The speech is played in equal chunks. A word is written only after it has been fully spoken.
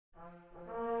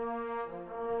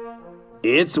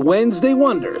It's Wednesday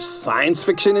Wonders, science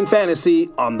fiction and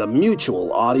fantasy on the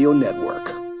Mutual Audio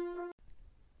Network.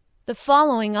 The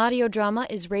following audio drama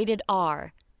is rated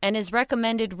R and is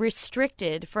recommended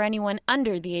restricted for anyone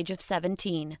under the age of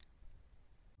 17.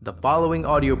 The following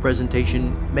audio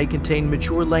presentation may contain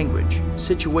mature language,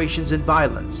 situations, and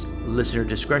violence. Listener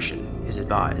discretion is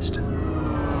advised.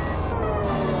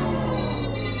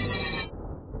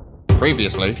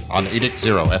 Previously on Edict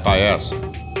 0 FIS.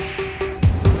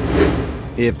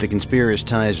 If the conspiracy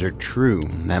ties are true,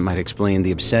 that might explain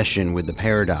the obsession with the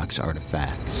paradox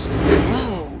artifacts.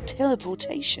 Oh,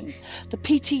 teleportation. The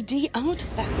PTD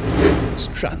artifact. This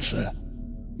transfer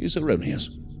is erroneous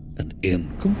and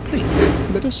incomplete.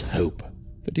 Let us hope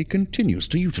that he continues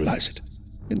to utilize it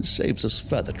and saves us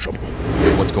further trouble.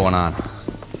 What's going on?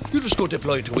 You just go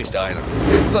deploy to West Island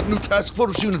with that new task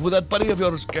force unit with that buddy of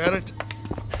yours, Garrett.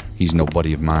 He's no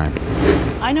buddy of mine.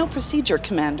 I know procedure,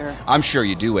 Commander. I'm sure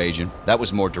you do, Agent. That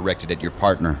was more directed at your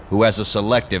partner, who has a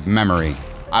selective memory.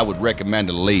 I would recommend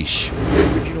a leash.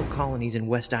 Original colonies in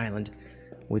West Island,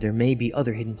 where there may be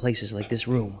other hidden places like this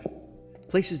room.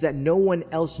 Places that no one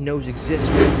else knows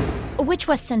exist. Which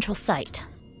West Central site?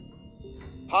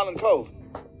 Highland Cove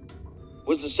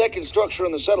was the second structure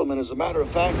in the settlement, as a matter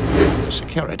of fact. The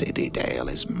security detail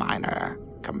is minor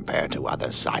compared to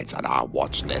other sites on our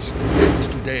watch list.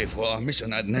 Today, for our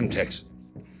mission at Nemtex,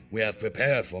 we have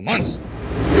prepared for months.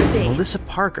 Melissa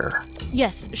Parker.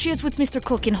 Yes, she is with Mr.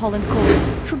 Cook in Holland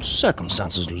Cove. Should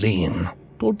circumstances lean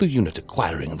toward the unit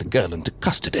acquiring the girl into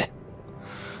custody,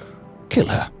 kill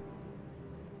her.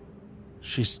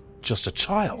 She's just a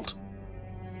child.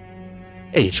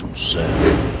 Agent, sir.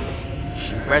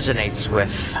 She resonates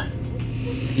with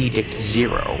Edict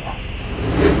 0.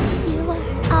 You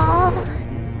are all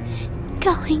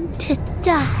going to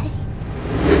die.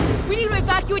 We need to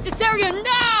evacuate this area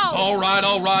now! All right.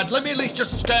 Let me at least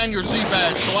just scan your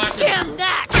Z-badge so I can... Damn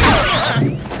that!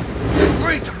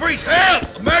 Breach!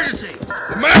 Help! Emergency!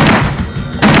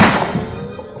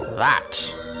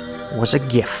 That was a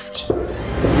gift.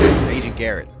 Agent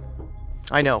Garrett.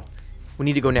 I know. We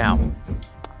need to go now.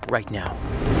 Right now.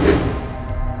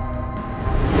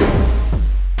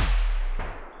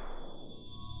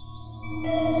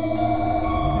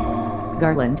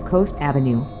 Garland Coast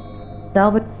Avenue,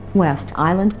 Velvet, West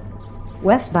Island,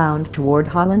 westbound toward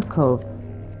Holland Cove.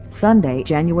 Sunday,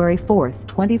 January 4th,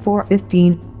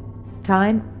 2415.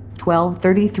 Time,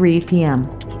 12:33 p.m.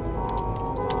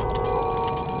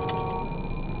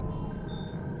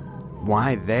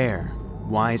 Why there?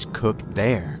 Why is Cook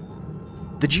there?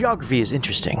 The geography is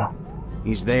interesting.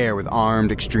 He's there with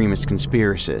armed extremist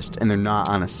conspiracists, and they're not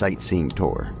on a sightseeing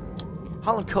tour.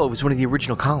 Holland Cove is one of the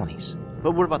original colonies.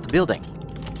 But what about the building?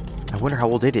 I wonder how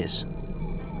old it is.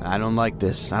 I don't like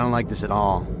this. I don't like this at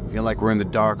all. I feel like we're in the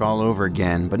dark all over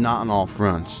again, but not on all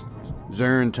fronts.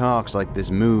 Zern talks like this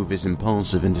move is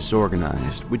impulsive and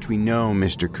disorganized, which we know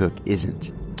Mr. Cook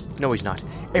isn't. No, he's not.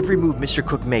 Every move Mr.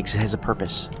 Cook makes has a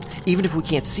purpose, even if we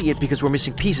can't see it because we're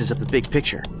missing pieces of the big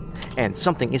picture. And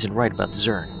something isn't right about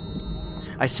Zern.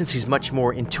 I sense he's much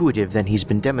more intuitive than he's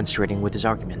been demonstrating with his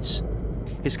arguments.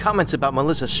 His comments about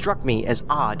Melissa struck me as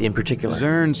odd in particular.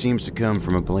 Zern seems to come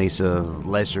from a place of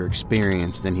lesser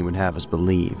experience than he would have us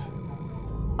believe.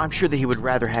 I'm sure that he would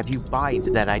rather have you buy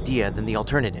into that idea than the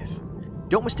alternative.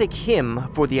 Don't mistake him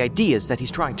for the ideas that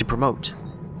he's trying to promote.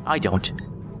 I don't.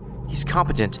 He's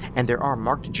competent, and there are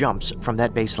marked jumps from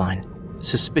that baseline.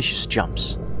 Suspicious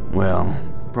jumps. Well,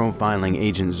 profiling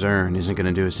Agent Zern isn't going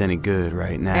to do us any good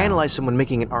right now. Analyze someone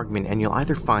making an argument, and you'll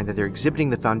either find that they're exhibiting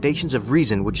the foundations of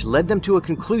reason which led them to a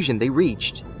conclusion they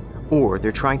reached, or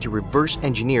they're trying to reverse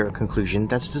engineer a conclusion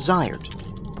that's desired.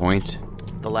 Point?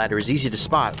 The latter is easy to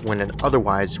spot when an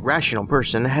otherwise rational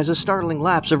person has a startling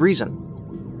lapse of reason.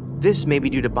 This may be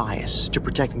due to bias, to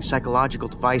protecting psychological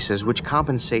devices which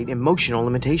compensate emotional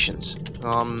limitations.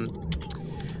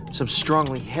 Some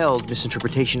strongly held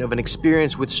misinterpretation of an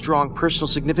experience with strong personal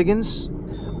significance,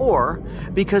 or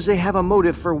because they have a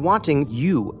motive for wanting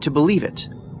you to believe it,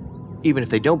 even if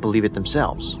they don't believe it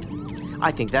themselves.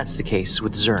 I think that's the case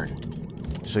with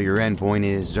Zern. So your end point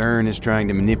is Zern is trying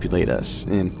to manipulate us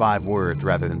in 5 words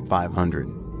rather than 500.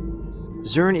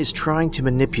 Zern is trying to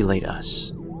manipulate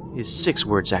us. Is 6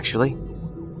 words, actually.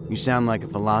 You sound like a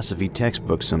philosophy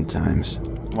textbook sometimes.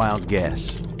 Wild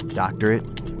guess. Doctorate?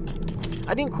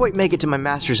 I didn't quite make it to my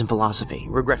master's in philosophy,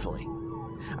 regretfully.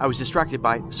 I was distracted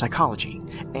by psychology,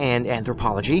 and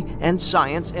anthropology, and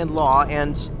science, and law,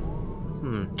 and...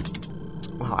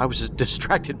 Well, I was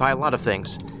distracted by a lot of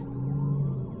things.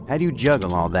 How do you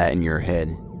juggle all that in your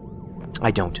head?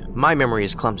 I don't. My memory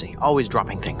is clumsy, always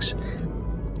dropping things.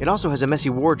 It also has a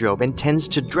messy wardrobe and tends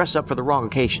to dress up for the wrong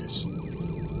occasions.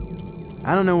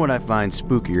 I don't know what I find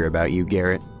spookier about you,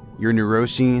 Garrett. Your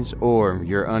neuroses or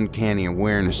your uncanny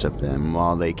awareness of them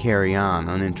while they carry on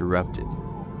uninterrupted.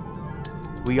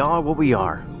 We are what we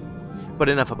are. But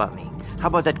enough about me. How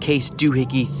about that case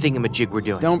doohickey thingamajig we're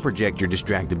doing? Don't project your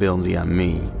distractibility on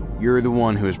me. You're the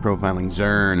one who is profiling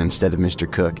Zern instead of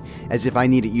Mr. Cook, as if I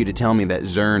needed you to tell me that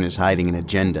Zern is hiding an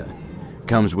agenda.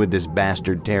 Comes with this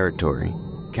bastard territory.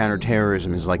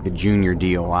 Counterterrorism is like the junior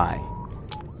DOI.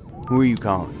 Who are you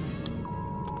calling?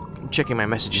 I'm checking my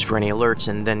messages for any alerts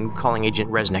and then calling Agent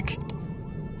Resnick.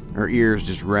 Her ears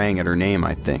just rang at her name,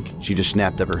 I think. She just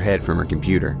snapped up her head from her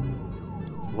computer.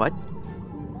 What?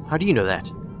 How do you know that?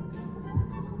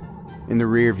 In the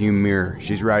rearview mirror,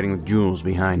 she's riding with Jules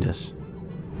behind us.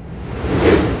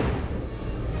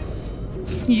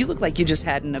 You look like you just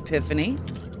had an epiphany.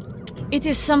 It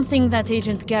is something that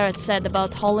Agent Garrett said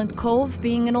about Holland Cove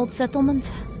being an old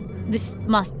settlement. This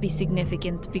must be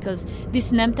significant because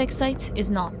this Nemtech site is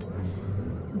not.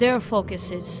 Their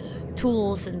focus is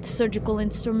tools and surgical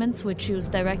instruments which use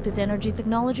directed energy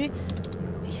technology.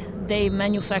 They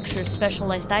manufacture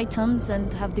specialized items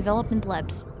and have development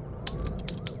labs.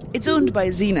 It's owned by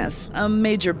Zenus, a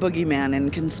major boogeyman in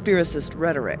conspiracist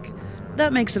rhetoric.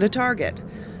 That makes it a target.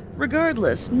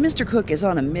 Regardless, Mr. Cook is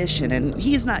on a mission, and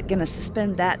he's not going to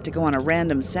suspend that to go on a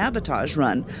random sabotage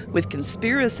run with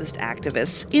conspiracist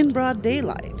activists in broad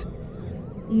daylight.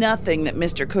 Nothing that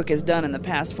Mr. Cook has done in the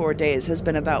past 4 days has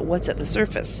been about what's at the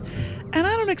surface, and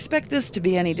I don't expect this to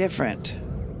be any different.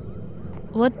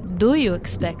 What do you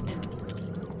expect?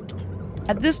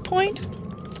 At this point,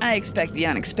 I expect the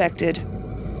unexpected.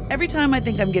 Every time I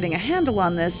think I'm getting a handle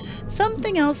on this,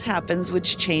 something else happens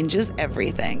which changes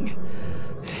everything.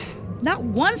 Not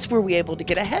once were we able to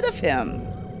get ahead of him.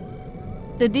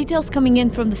 The details coming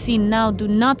in from the scene now do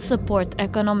not support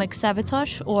economic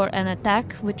sabotage or an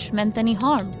attack which meant any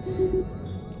harm.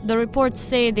 The reports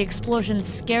say the explosions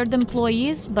scared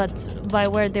employees, but by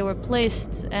where they were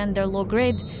placed and their low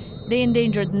grade, they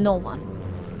endangered no one.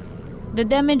 The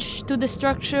damage to the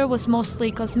structure was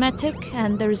mostly cosmetic,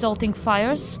 and the resulting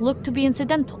fires looked to be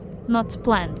incidental, not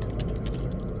planned.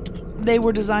 They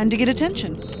were designed to get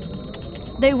attention.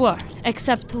 They were,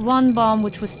 except one bomb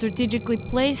which was strategically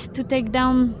placed to take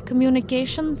down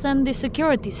communications and the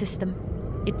security system.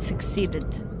 It succeeded.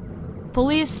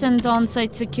 Police and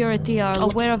on-site security are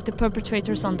aware of the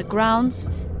perpetrators on the grounds.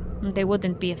 They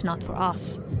wouldn't be if not for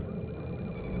us.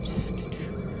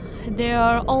 They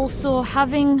are also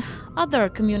having other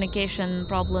communication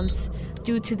problems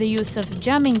due to the use of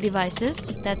jamming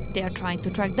devices that they are trying to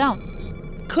track down.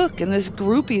 Cook and this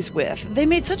group he's with, they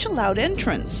made such a loud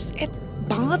entrance. It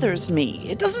bothers me.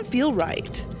 It doesn't feel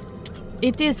right.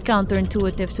 It is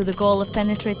counterintuitive to the goal of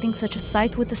penetrating such a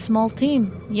site with a small team,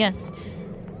 yes.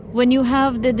 When you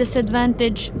have the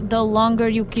disadvantage, the longer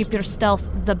you keep your stealth,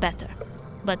 the better.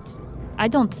 But I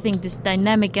don't think this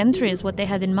dynamic entry is what they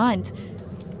had in mind.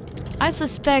 I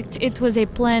suspect it was a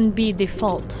Plan B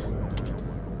default.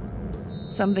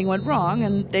 Something went wrong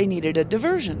and they needed a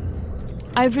diversion.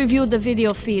 I've reviewed the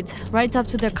video feed right up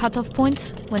to the cutoff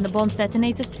point when the bombs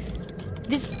detonated.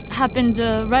 This happened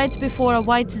right before a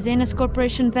white Zenus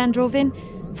Corporation van drove in.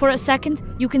 For a second,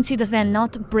 you can see the van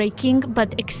not braking,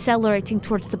 but accelerating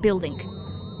towards the building.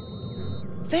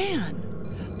 Van?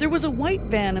 There was a white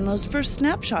van in those first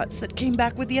snapshots that came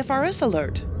back with the FRS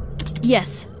alert.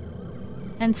 Yes.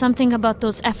 And something about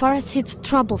those FRS hits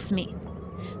troubles me.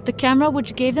 The camera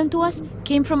which gave them to us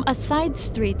came from a side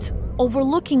street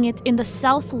overlooking it in the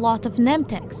south lot of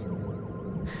Nemtex.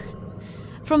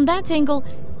 From that angle,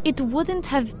 it wouldn't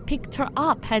have picked her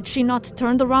up had she not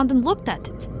turned around and looked at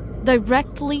it.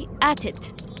 Directly at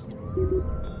it.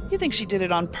 You think she did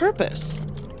it on purpose?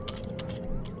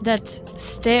 That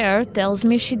stare tells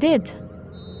me she did.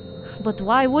 But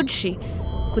why would she?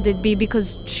 Could it be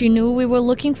because she knew we were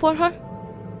looking for her?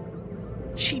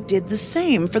 She did the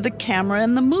same for the camera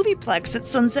in the movieplex at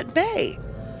Sunset Bay.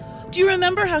 Do you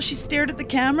remember how she stared at the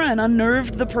camera and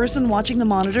unnerved the person watching the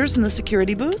monitors in the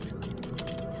security booth?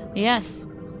 Yes.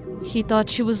 He thought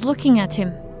she was looking at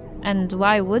him. And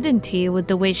why wouldn't he with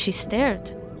the way she stared?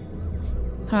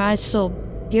 Her eyes so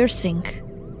piercing.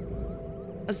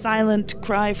 A silent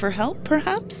cry for help,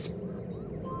 perhaps?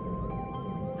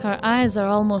 Her eyes are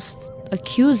almost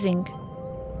accusing.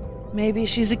 Maybe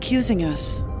she's accusing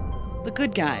us. The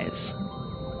good guys.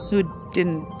 Who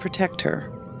didn't protect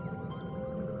her.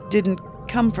 Didn't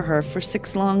come for her for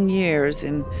 6 long years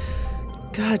in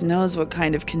God knows what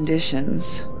kind of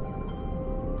conditions.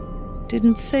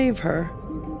 Didn't save her.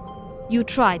 You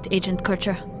tried, Agent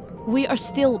Kircher. We are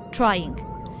still trying.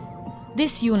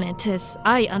 This unit, as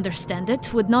I understand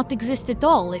it, would not exist at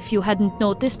all if you hadn't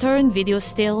noticed her in video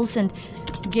stills and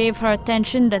gave her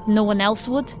attention that no one else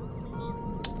would.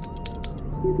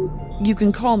 You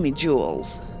can call me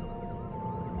Jules.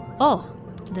 Oh,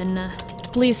 then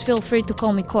please feel free to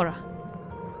call me Cora.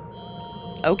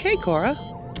 Okay, Cora.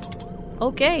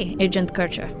 Okay, Agent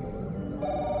Kircher.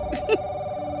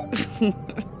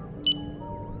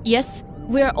 Yes,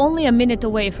 we are only a minute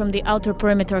away from the outer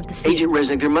perimeter of the scene. Agent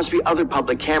Resnick, there must be other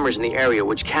public cameras in the area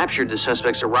which captured the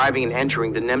suspects arriving and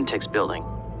entering the Nemtex building.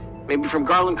 Maybe from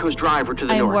Garland Coast Drive or to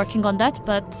the north. I am working on that,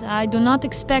 but I do not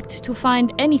expect to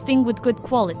find anything with good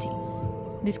quality.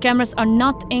 These cameras are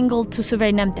not angled to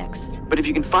survey Nemtex. But if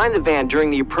you can find the van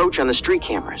during the approach on the street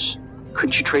cameras,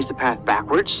 couldn't you trace the path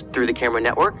backwards through the camera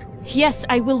network? Yes,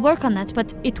 I will work on that,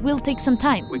 but it will take some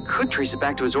time. We could trace it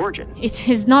back to its origin. It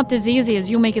is not as easy as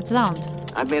you make it sound.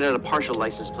 I've made out a partial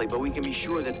license plate, but we can be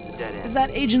sure that it's a dead end. Is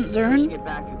that Agent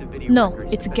Zern? No,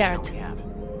 it's Garrett.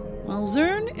 Well,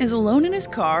 Zern is alone in his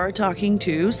car talking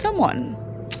to someone.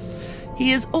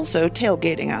 He is also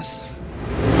tailgating us.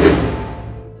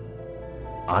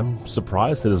 I'm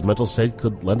surprised that his mental state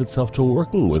could lend itself to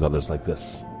working with others like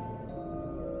this.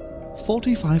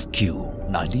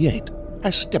 45Q98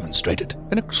 has demonstrated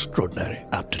an extraordinary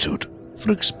aptitude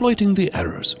for exploiting the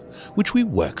errors which we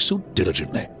work so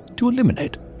diligently to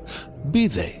eliminate, be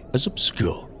they as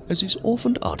obscure as these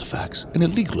orphaned artifacts and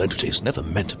illegal entities never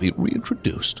meant to be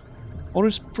reintroduced, or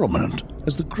as prominent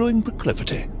as the growing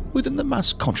proclivity within the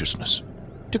mass consciousness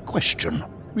to question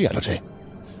reality.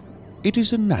 It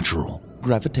is a natural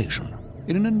gravitation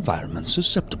in an environment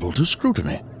susceptible to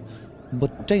scrutiny,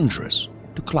 but dangerous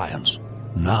to clients,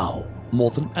 now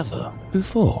more than ever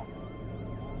before.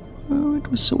 Oh, it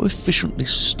was so efficiently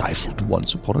stifled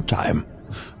once upon a time,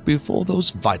 before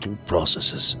those vital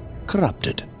processes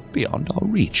corrupted beyond our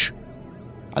reach,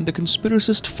 and the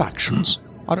conspiracist factions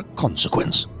are a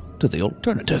consequence to the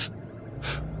alternative.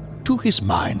 To his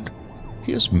mind,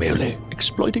 he is merely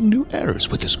exploiting new errors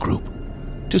with his group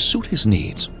to suit his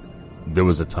needs. There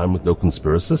was a time with no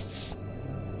conspiracists?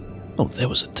 Oh, there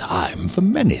was a time for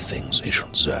many things,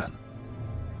 Agent Zern.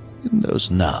 In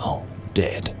those now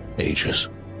dead ages,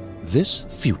 this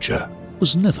future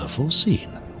was never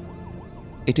foreseen.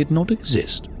 It did not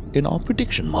exist in our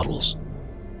prediction models,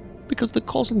 because the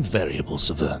causal variables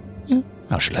of the,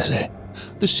 how shall I say,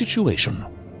 the situation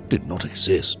did not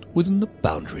exist within the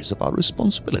boundaries of our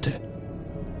responsibility.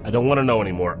 I don't want to know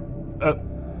anymore.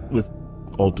 With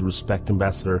all due respect,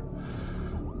 Ambassador,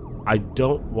 I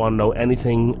don't want to know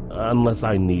anything unless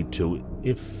I need to,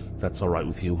 if that's all right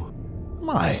with you.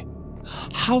 My,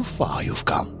 how far you've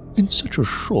come in such a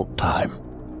short time.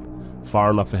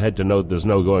 Far enough ahead to know there's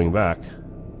no going back.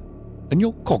 And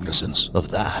your cognizance of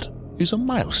that is a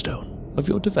milestone of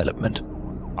your development.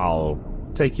 I'll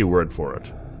take your word for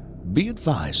it. Be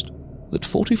advised that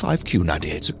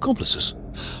 45Q98's accomplices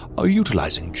are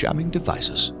utilizing jamming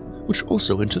devices which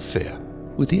also interfere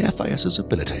with the FIS's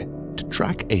ability to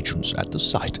track agents at the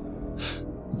site.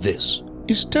 This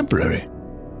is temporary,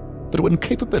 but when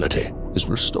capability is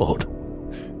restored,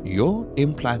 your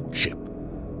implant chip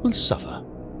will suffer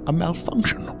a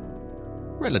malfunction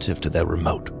relative to their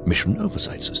remote mission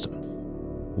oversight system.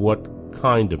 What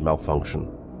kind of malfunction?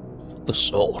 The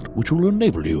sort which will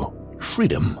enable you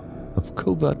freedom of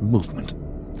covert movement,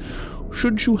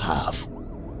 should you have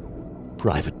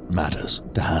private matters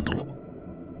to handle,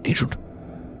 Agent.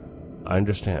 I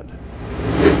understand.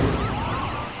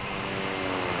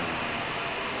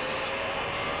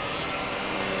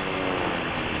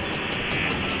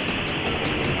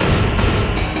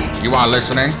 You are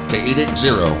listening to Edict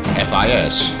Zero,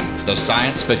 FIS, the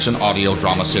science fiction audio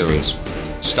drama series,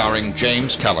 starring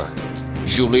James Keller,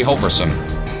 Julie Hoverson,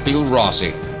 Phil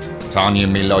Rossi, Tanya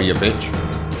Milojevic,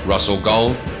 Russell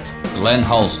Gold, Glenn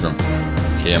Holstrom,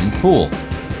 Kim Poole,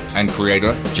 and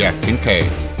creator Jack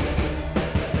Kincaid.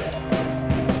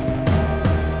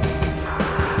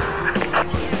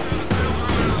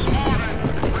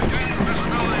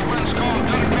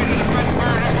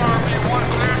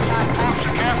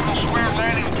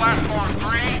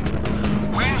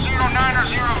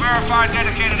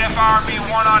 Dedicated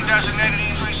FIRB1 on designated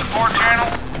E3 support channel.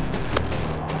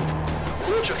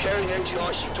 Roger, carrying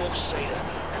MTRC talks Zeta.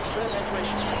 Full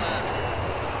operations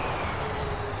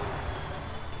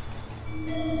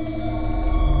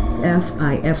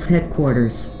command. FIS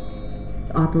Headquarters.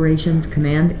 Operations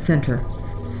Command Center.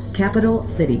 Capital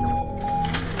City.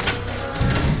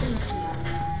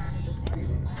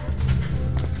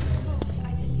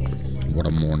 What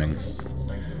a morning.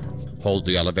 Hold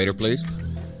the elevator, please.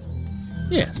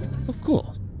 Yes, of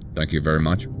course. Thank you very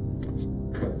much.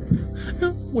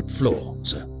 What floor,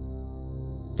 sir?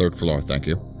 3rd floor, thank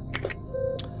you.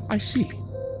 I see.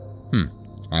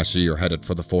 I see you're headed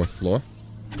for the 4th floor.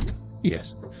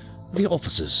 Yes, the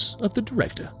offices of the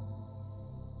director.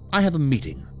 I have a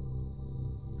meeting.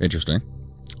 Interesting.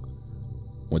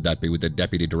 Would that be with the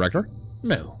deputy director?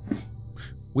 No,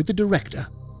 with the director.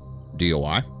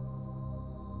 DOI?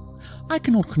 I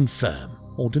cannot confirm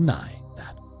or deny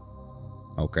that.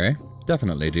 Okay,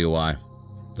 definitely DOI.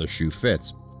 The shoe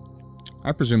fits.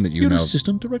 I presume that you Your know...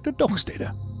 Assistant Director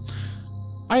Dockstader.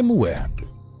 I am aware.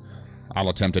 I'll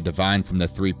attempt to divine from the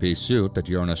 3-piece suit that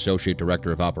you're an Associate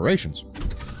Director of Operations.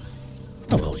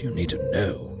 All you need to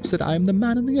know is that I am the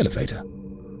man in the elevator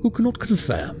who cannot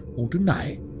confirm or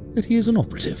deny that he is an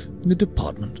operative in the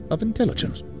Department of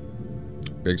Intelligence.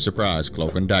 Big surprise,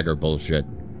 cloak and dagger bullshit.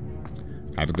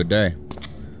 Have a good day.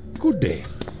 Good day.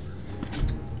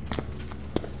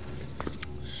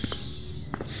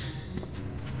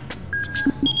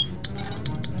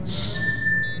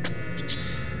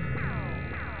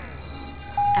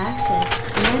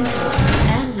 Access granted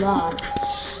and locked.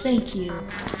 Thank you.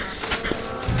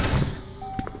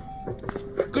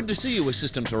 Good to see you,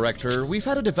 Assistant Director. We've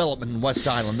had a development in West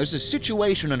Island. There's a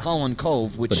situation in Holland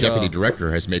Cove which... The Deputy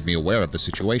Director has made me aware of the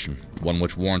situation, one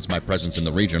which warrants my presence in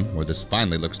the region where this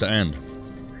finally looks to end.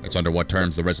 It's under what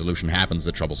terms the resolution happens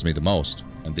that troubles me the most,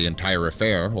 and the entire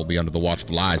affair will be under the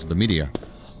watchful eyes of the media.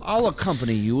 I'll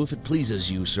accompany you if it pleases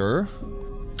you, sir.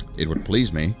 It would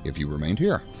please me if you remained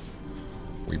here.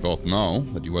 We both know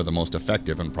that you are the most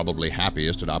effective and probably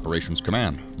happiest at Operations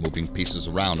Command, moving pieces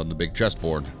around on the big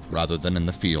chessboard rather than in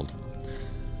the field.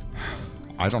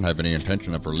 I don't have any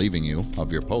intention of relieving you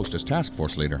of your post as Task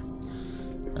Force Leader,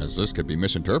 as this could be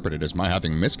misinterpreted as my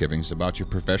having misgivings about your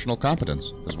professional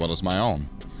competence, as well as my own,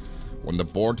 when the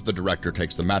board to the Director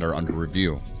takes the matter under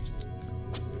review.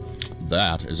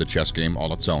 That is a chess game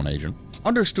all its own, Agent.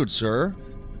 Understood, sir.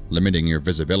 Limiting your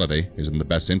visibility is in the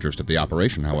best interest of the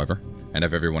operation, however, and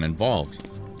of everyone involved,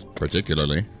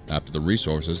 particularly after the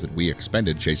resources that we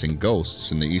expended chasing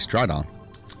ghosts in the East Tridon,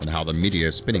 and how the media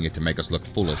is spinning it to make us look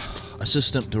foolish.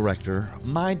 Assistant Director,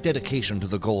 my dedication to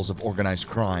the goals of organized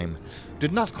crime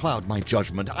did not cloud my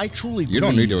judgment. I truly believe... You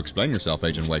don't need to explain yourself,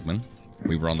 Agent Wakeman.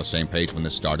 We were on the same page when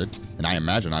this started, and I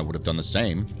imagine I would have done the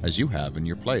same as you have in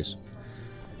your place.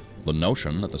 The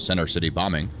notion that the Center City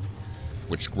bombing,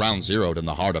 which ground zeroed in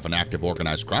the heart of an active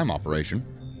organized crime operation,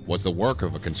 was the work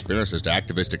of a conspiracist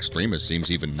activist extremist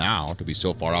seems even now to be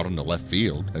so far out into left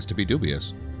field as to be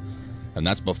dubious. And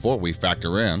that's before we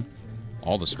factor in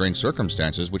all the strange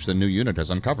circumstances which the new unit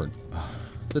has uncovered.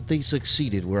 That they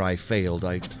succeeded where I failed,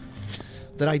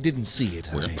 that I didn't see it.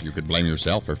 Well, you could blame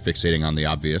yourself for fixating on the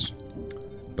obvious,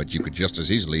 but you could just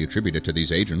as easily attribute it to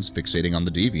these agents fixating on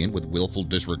the deviant with willful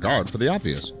disregard for the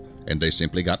obvious, and they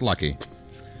simply got lucky.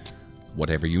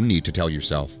 Whatever you need to tell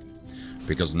yourself,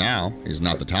 because now is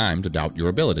not the time to doubt your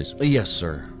abilities. Yes,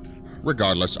 sir.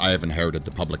 Regardless, I have inherited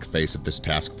the public face of this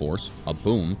task force, a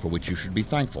boon for which you should be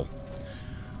thankful.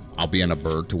 I'll be on a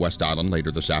bird to West Island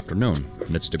later this afternoon,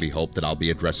 and it's to be hoped that I'll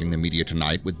be addressing the media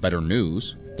tonight with better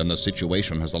news than the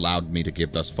situation has allowed me to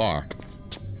give thus far.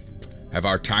 Have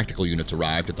our tactical units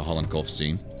arrived at the Holland Cove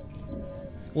scene?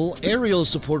 Well, aerial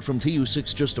support from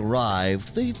TU-6 just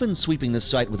arrived. They've been sweeping the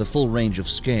site with a full range of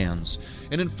scans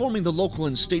and informing the local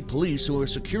and state police who are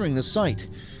securing the site.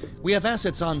 We have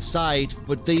assets on site,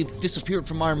 but they've disappeared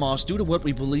from Armos due to what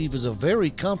we believe is a very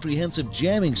comprehensive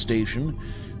jamming station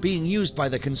being used by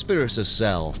the conspiracist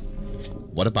cell.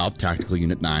 What about Tactical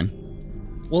Unit 9?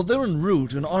 Well, they're en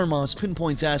route, and Armos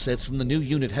pinpoints assets from the new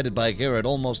unit headed by Garrett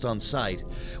almost on site.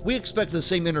 We expect the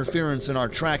same interference in our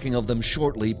tracking of them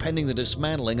shortly, pending the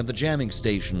dismantling of the jamming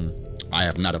station. I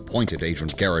have not appointed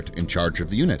Agent Garrett in charge of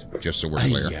the unit, just so we're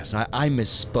clear. Yes, I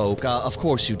misspoke. Of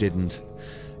course you didn't.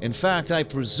 In fact, I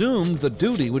presumed the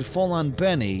duty would fall on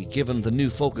Benny, given the new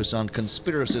focus on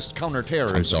conspiracist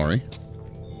counterterrorism. I'm sorry?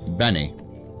 Benny.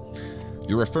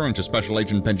 You're referring to Special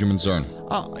Agent Benjamin Zern.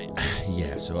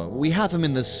 Yes. We have him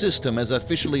in the system as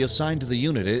officially assigned to the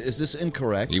unit. Is this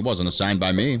incorrect? He wasn't assigned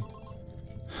by me.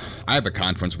 I have a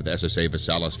conference with SSA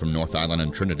Visalis from North Island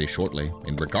and Trinity shortly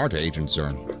in regard to Agent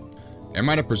Zern. Am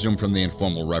I to presume from the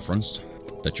informal reference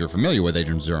that you're familiar with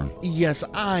Agent Zern? Yes,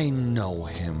 I know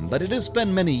him, but it has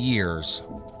been many years.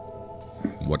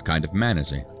 What kind of man is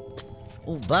he?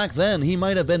 Well, back then, he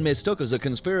might have been mistook as a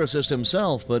conspiracist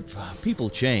himself, but people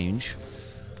change.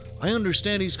 I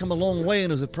understand he's come a long way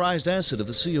and is a prized asset of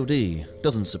the COD.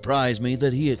 Doesn't surprise me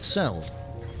that he excelled.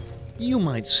 You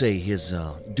might say his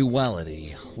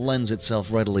duality lends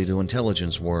itself readily to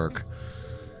intelligence work.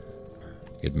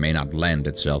 It may not lend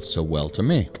itself so well to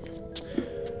me.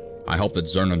 I hope that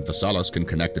Zern and Vasalis can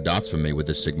connect the dots for me with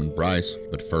this Sigmund Bryce,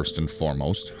 but first and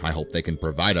foremost, I hope they can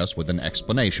provide us with an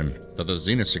explanation that the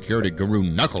Zenith security guru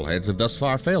knuckleheads have thus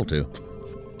far failed to.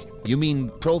 You mean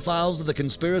profiles of the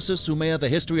conspiracists who may have a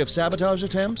history of sabotage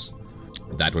attempts?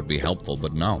 That would be helpful,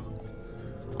 but no.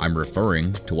 I'm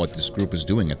referring to what this group is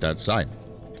doing at that site.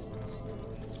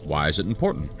 Why is it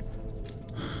important?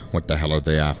 What the hell are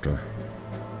they after?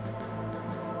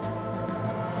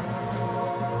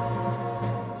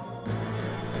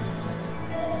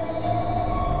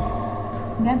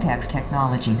 Dentex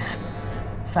Technologies.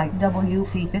 Site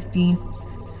WC15.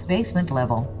 Basement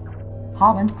level.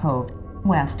 Holland Cove,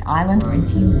 West Island.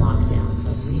 Quarantine lockdown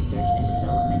of research and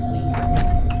development wing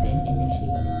has been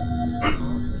initiated.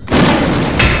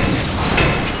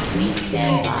 Please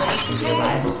stand by for the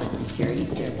arrival of security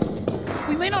services.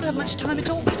 We may not have much time at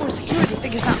all before security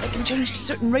figures out they can change to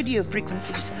certain radio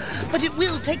frequencies, but it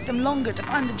will take them longer to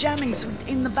find the jamming suite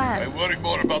in the van. I worry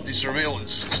more about the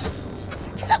surveillance system.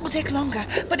 That will take longer,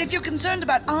 but if you're concerned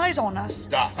about eyes on us...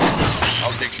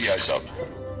 I'll take the eyes out.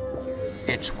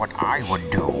 It's what I would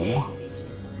do.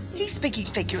 He's speaking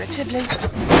figuratively.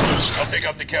 I'll take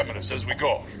out the cameras as we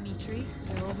go. Dimitri,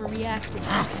 you're overreacting.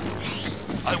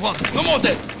 I want no more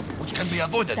death, which can be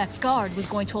avoided. That guard was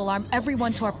going to alarm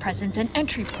everyone to our presence and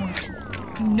entry point.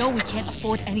 You know we can't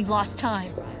afford any lost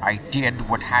time. I did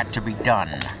what had to be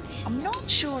done. I'm not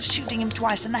sure shooting him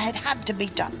twice in the head had to be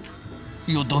done.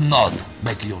 You do not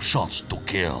make your shots to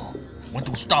kill. When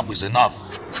to stop is enough.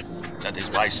 That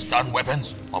is why stun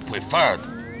weapons are preferred.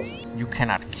 You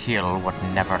cannot kill what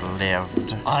never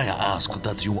lived. I ask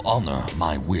that you honor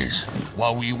my wish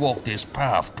while we walk this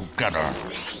path together.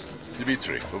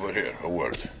 Dimitri, over here, a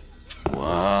word.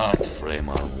 What,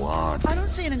 Framer, what? I don't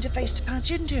see an interface to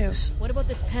patch into. What about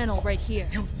this panel right here?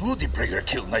 You knew the Bringer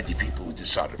killed 90 people with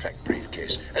this artifact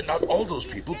briefcase, and not all those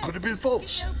people could have been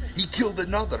false. He killed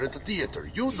another at the theater.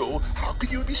 You know, how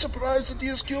could you be surprised that he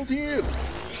has killed him?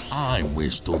 I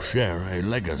wish to share a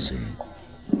legacy,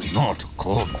 not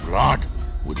cold blood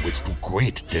with which to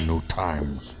greet the new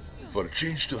times. For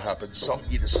change to happen, some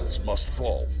innocents must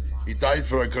fall. He died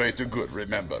for a greater good,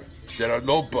 remember. There are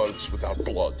no birds without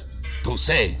blood. To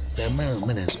say the mere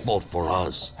minutes fought for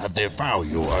us have the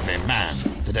value of a man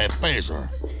that a phaser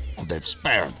could have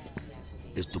spared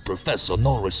is to profess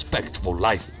no respect for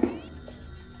life.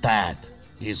 That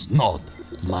is not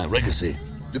my legacy.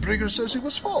 The Bringer says he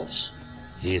was false.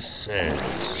 He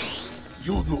says...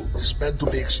 You knew this man to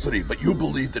be extreme, but you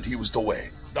believed that he was the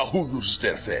way. Now who loses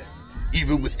their faith?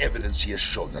 Even with evidence he has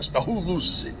shown us, now who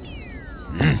loses it?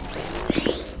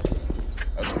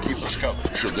 And to keep us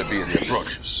covered should there be any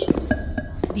approaches.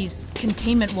 These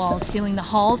containment walls sealing the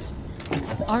halls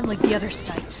aren't like the other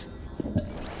sites.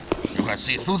 You can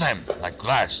see through them like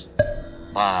glass,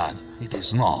 but it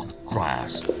is not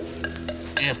glass.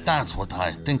 If that's what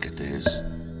I think it is,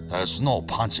 there's no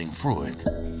punching through it.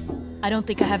 I don't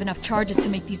think I have enough charges to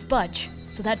make these budge,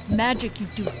 so that magic you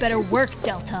do better work,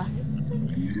 Delta.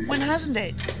 When hasn't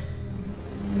it?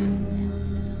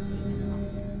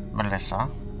 Melissa,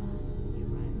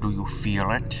 do you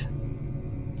feel it?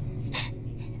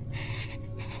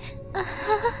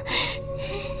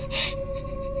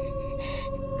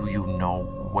 Do you know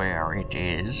where it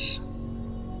is?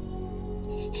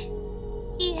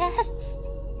 Yes.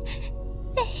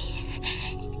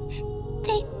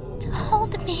 They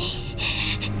told me.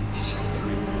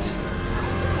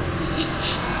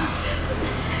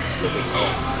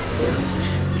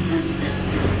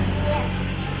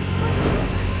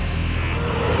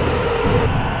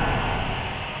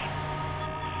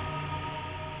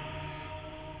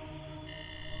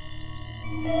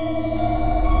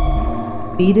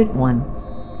 Edict 1.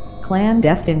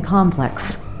 Clandestine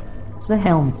Complex. The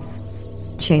Helm.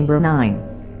 Chamber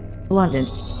 9. London,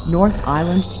 North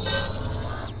Island.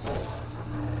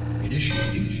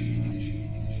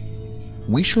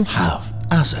 We shall have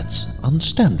assets on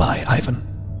standby, Ivan.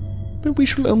 But we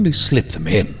shall only slip them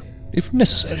in, if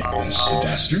necessary.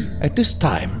 At this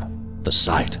time, the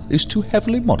site is too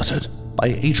heavily monitored by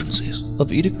agencies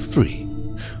of Edict 3,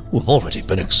 who have already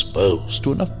been exposed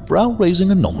to enough brow-raising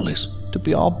anomalies to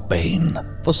be our bane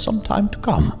for some time to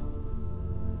come.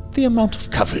 The amount of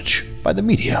coverage by the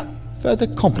media further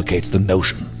complicates the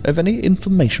notion of any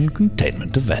information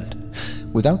containment event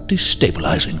without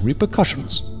destabilizing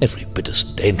repercussions. Every bit as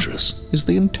dangerous is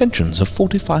the intentions of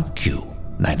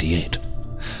 45Q98.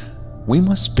 We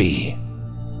must be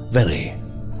very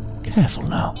careful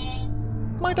now.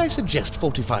 Might I suggest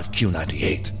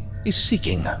 45Q98 is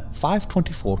seeking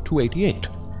 524-288?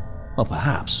 Or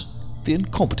perhaps the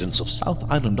incompetence of South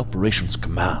Island Operations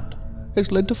Command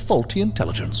has led to faulty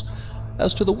intelligence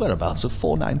as to the whereabouts of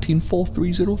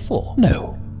 419-4304?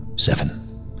 No. 7.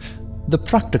 The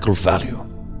practical value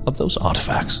of those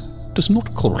artifacts does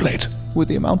not correlate with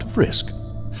the amount of risk.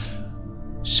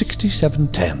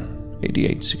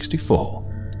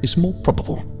 6710-8864 is more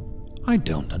probable. I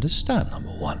don't understand,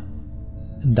 number 1.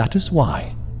 And that is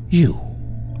why you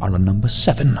are a number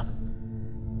 7.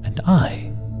 And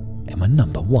I am a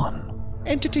number 1.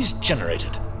 Entities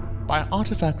generated by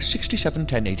artifact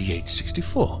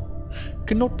 6710-8864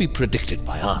 cannot be predicted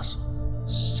by us.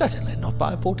 Certainly not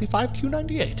by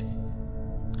 45Q98.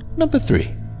 Number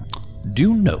 3.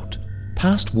 Do note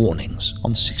past warnings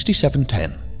on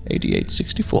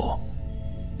 6710-8864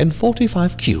 and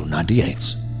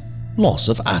 45Q98's loss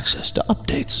of access to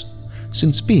updates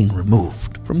since being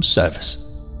removed from service.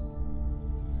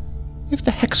 If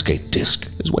the Hexgate disk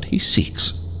is what he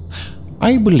seeks,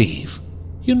 I believe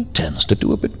he intends to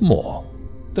do a bit more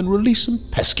than release some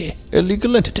pesky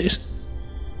illegal entities.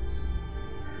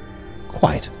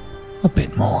 Quite a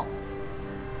bit more.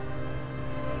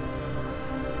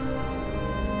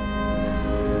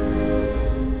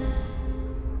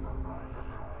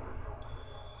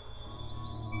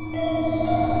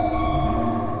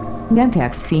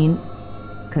 Nemtex scene.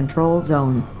 Control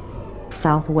zone.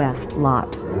 Southwest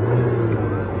lot.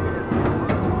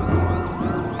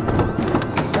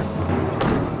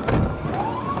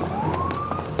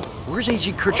 Where's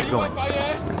Agent Kircher going?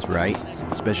 That's right.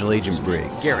 Special Agent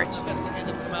Briggs. Garrett.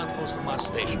 Investigative command post from our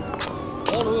station.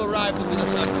 All who arrived with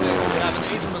us are clear. We have an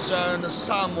Agent Zern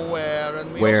somewhere,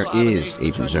 and we Where also have an is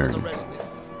Agent Zern?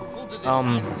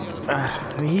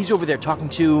 He's over there talking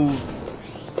to...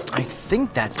 I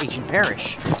think that's Agent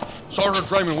Parrish. Sergeant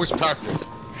Draymond, West Tactical.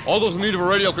 All those in need of a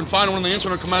radio can find one in the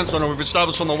Incident Command Center we've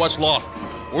established on the west lot.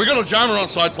 We got a jammer on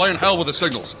site playing hell with the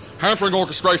signals, hampering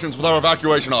orchestrations with our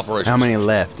evacuation operations. How many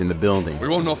left in the building? We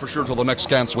won't know for sure till the next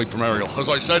scan sweep from aerial. As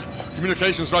I said,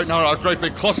 communications right now are a great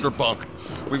big cluster bug.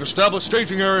 We've established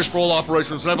staging areas for all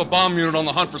operations and have a bomb unit on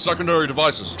the hunt for secondary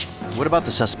devices. What about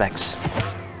the suspects?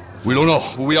 We don't know,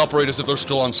 but we operate as if they're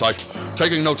still on site,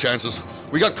 taking no chances.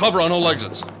 We got cover on all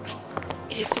exits.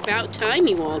 It's about time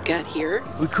you all got here.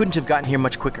 We couldn't have gotten here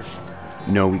much quicker.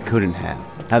 No, we couldn't have.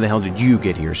 How the hell did you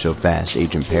get here so fast,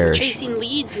 Agent Parrish? Chasing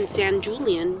leads in San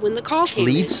Julian when the call came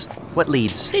Leads? in. What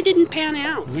leads? They didn't pan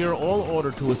out. We are all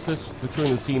ordered to assist with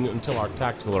securing the scene until our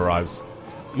tactical arrives.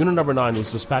 Unit number 9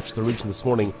 was dispatched to the region this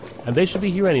morning, and they should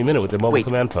be here any minute with their mobile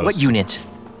command post. What unit?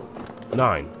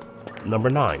 9. Number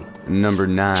 9. Number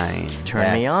 9.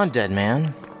 Turn me on, dead man.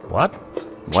 What?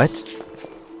 What?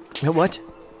 What?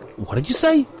 What did you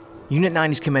say? Unit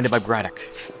 9 is commanded by Braddock.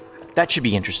 That should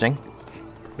be interesting.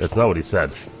 That's not what he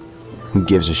said. Who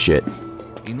gives a shit?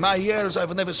 In my years,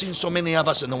 I've never seen so many of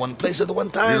us in the one place at the one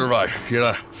time. You're right,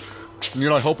 yeah. And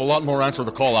yet I hope a lot more answer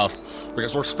the call out,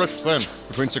 because we're stretched thin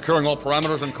between securing all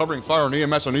parameters and covering fire and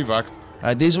EMS and evac.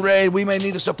 At this rate, we may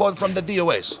need the support from the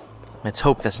DOAs. Let's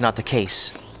hope that's not the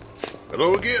case.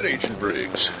 Hello again, Agent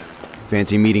Briggs.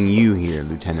 Fancy meeting you here,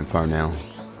 Lieutenant Farnell.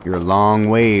 You're a long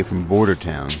way from Border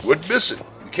Town. Wouldn't miss it.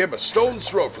 We came a stone's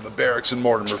throw from the barracks in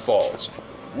Mortimer Falls.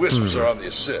 Wisps are on the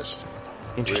assist.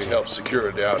 We helped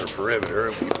secure the outer perimeter,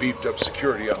 and we beefed up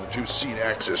security on the 2 scene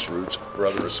access routes for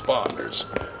other responders.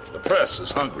 The press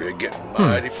is hungry and getting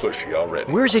mighty pushy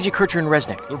already. Where's Agent Kircher and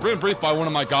Resnick? They're being briefed by one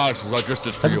of my guys, as I just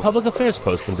did for Has you. a public affairs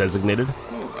post been designated?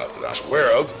 Not that I'm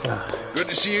aware of. Good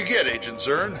to see you again, Agent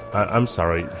Zern. I'm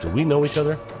sorry, do we know each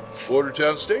other?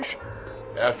 Bordertown Station.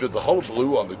 After the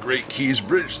hullabaloo on the Great Keys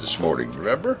Bridge this morning,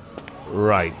 remember?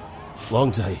 Right.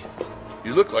 Long day.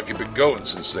 You look like you've been going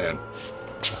since then.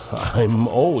 I'm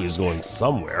always going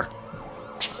somewhere.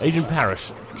 Agent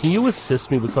Parrish, can you assist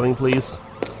me with something, please?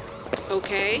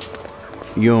 Okay.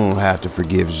 You'll have to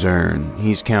forgive Zern.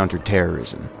 He's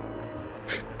counterterrorism.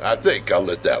 I think I'll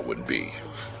let that one be.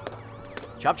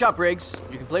 Chop chop, Briggs.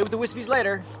 You can play with the Wispies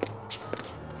later.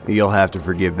 You'll have to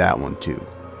forgive that one, too.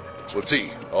 What's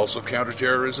he? Also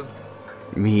counterterrorism?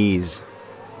 He's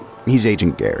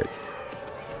Agent Garrett.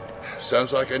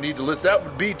 Sounds like I need to let that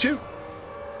one be, too.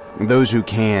 Those who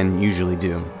can usually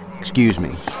do. Excuse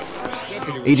me.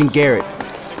 Agent Garrett.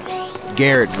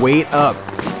 Garrett, wait up.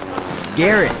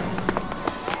 Garrett!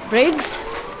 Briggs?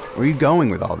 Where are you going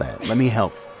with all that? Let me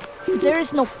help. There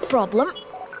is no problem.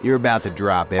 You're about to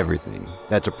drop everything.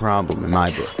 That's a problem in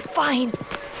my book. Fine.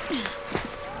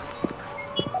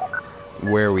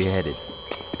 Where are we headed?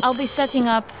 I'll be setting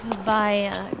up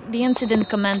by the incident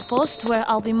command post where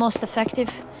I'll be most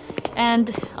effective,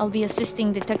 and I'll be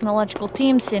assisting the technological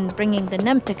teams in bringing the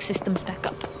Nemtech systems back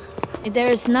up. There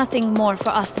is nothing more for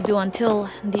us to do until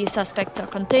the suspects are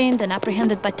contained and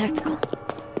apprehended by tactical.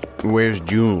 Where's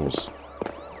Jules?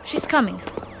 She's coming.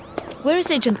 Where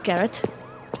is Agent Garrett?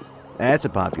 That's a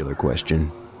popular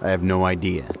question. I have no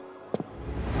idea.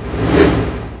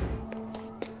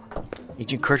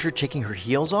 Agent Kircher taking her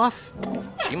heels off?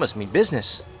 She must mean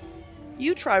business.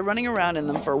 You try running around in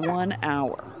them for 1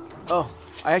 hour. Oh,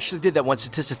 I actually did that once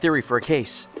to test a theory for a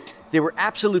case. They were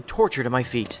absolute torture to my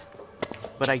feet.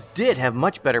 But I did have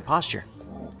much better posture.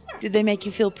 Did they make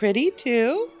you feel pretty,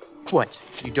 too? What,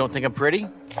 you don't think I'm pretty?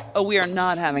 Oh, we are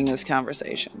not having this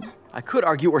conversation. I could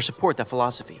argue or support that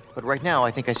philosophy, but right now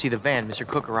I think I see the van Mr.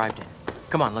 Cook arrived in.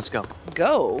 Come on, let's go.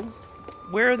 Go?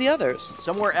 Where are the others?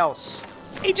 Somewhere else.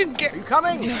 Agent Garrett... Are you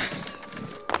coming?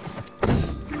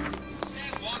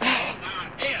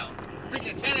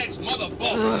 Mother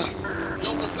boss.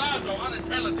 Your replies are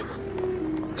unintelligible.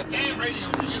 The damn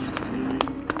radios are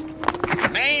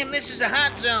useless. Ma'am, this is a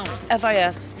hot zone.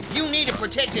 FIS. You need a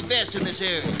protective vest in this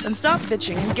area. Then stop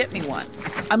bitching and get me one.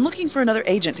 I'm looking for another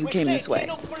agent who came this way.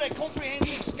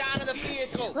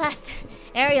 Last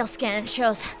aerial scan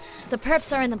shows the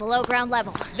perps are in the below-ground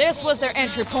level. This was their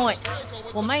entry point.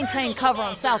 We'll maintain cover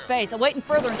on South Base, awaiting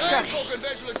further instructions.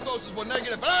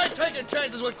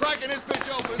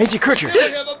 Agent Kircher!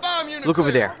 Look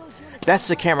over there. That's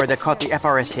the camera that caught the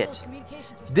FRS hit.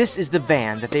 This is the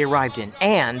van that they arrived in,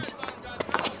 and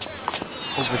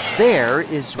over there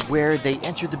is where they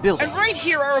entered the building. And right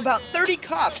here are about 30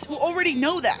 cops who already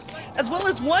know that, as well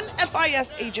as one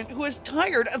FIS agent who is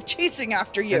tired of chasing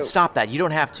after you. Then stop that. You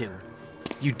don't have to.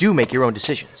 You do make your own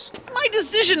decisions. My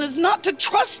decision is not to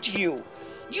trust you.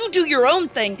 You do your own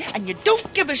thing, and you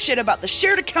don't give a shit about the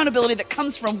shared accountability that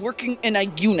comes from working in a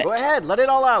unit. Go ahead, let it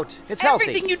all out. It's healthy.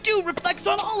 Everything you do reflects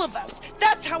on all of us.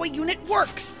 That's how a unit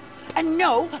works. And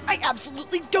no, I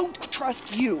absolutely don't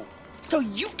trust you. So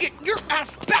you get your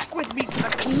ass back with me to the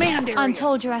command area. I'm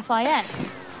told you're FIS.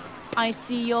 I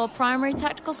see your primary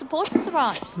tactical support has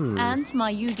arrived. And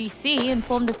my UDC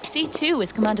informed that C2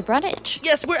 is Commander Branich.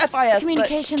 Yes, we're FIS,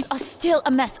 Communications are still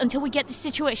a mess until we get the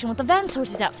situation with the van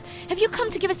sorted out. Have you come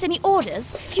to give us any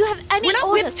orders? Do you have any orders We're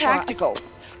not with for us? tactical.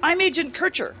 I'm Agent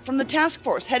Kircher from the task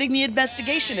force heading the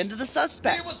investigation into the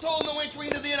suspects. We were told no entry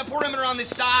into the inner perimeter on this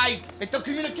side. If the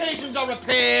communications are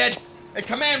repaired, the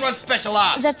command runs special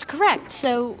ops. That's correct.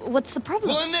 So, what's the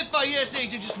problem? Well, an FIS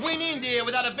agent just went in there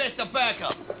without a vest of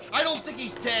backup. I don't think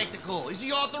he's tactical. Is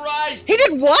he authorized? He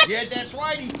did what? Yeah, that's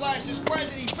right. He flashed his credit.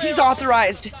 He's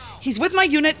authorized. He's with my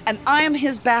unit, and I am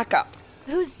his backup.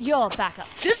 Who's your backup?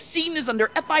 This scene is under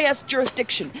FIS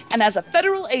jurisdiction, and as a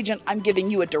federal agent, I'm giving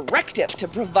you a directive to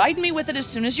provide me with it as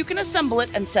soon as you can assemble it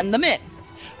and send them in.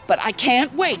 But I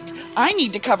can't wait. I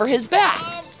need to cover his back.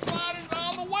 Spot is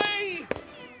on the way.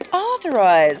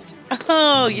 Authorized.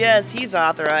 Oh, yes, he's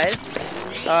authorized.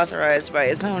 Authorized by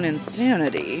his own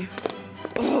insanity.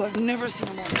 Oh, I've never seen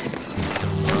him like that.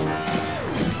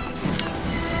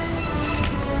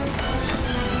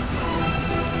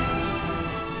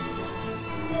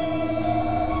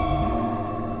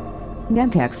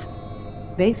 Dentex.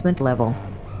 Basement level.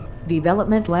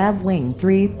 Development Lab Wing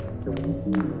 3.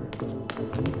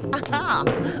 Aha!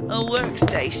 A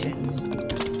workstation.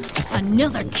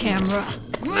 Another camera.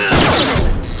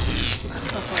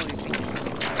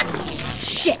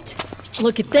 Shit!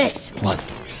 Look at this. What?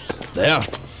 There?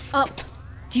 Up.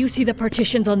 Do you see the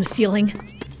partitions on the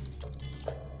ceiling?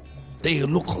 They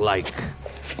look like...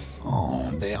 Oh,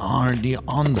 they are the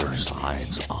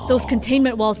undersides. Oh. Those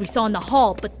containment walls we saw in the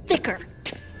hall, but thicker.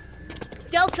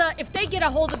 Delta, if they get a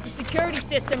hold of the security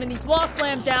system and these walls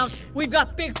slam down, we've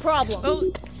got big problems.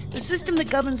 Oh, the system that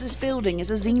governs this building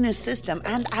is a Xenos system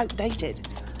and outdated.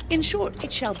 In short,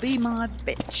 it shall be my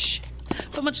bitch.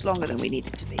 For much longer than we need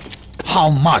it to be. How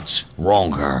much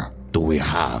longer do we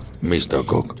have, Mr.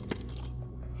 Cook?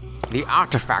 The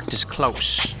artifact is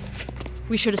close.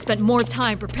 We should have spent more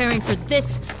time preparing for this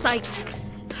site.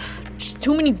 Just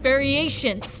too many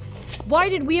variations. Why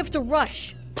did we have to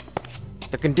rush?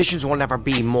 The conditions will never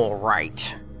be more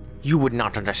right. You would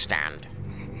not understand.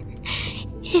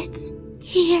 It's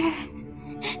here.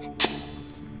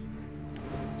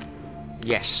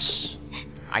 Yes,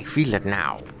 I feel it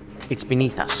now. It's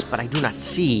beneath us, but I do not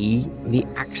see the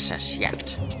access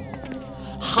yet.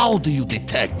 How do you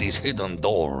detect these hidden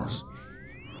doors?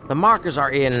 The markers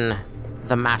are in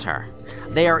the matter.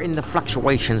 They are in the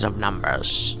fluctuations of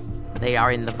numbers. They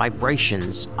are in the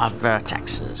vibrations of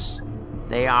vertexes.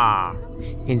 They are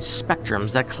in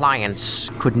spectrums that clients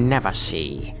could never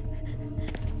see.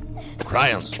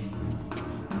 Cryons?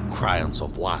 Cryons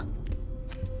of what?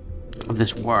 Of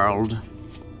this world.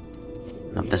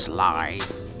 Of this lie.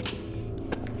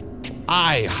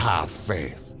 I have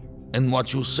faith in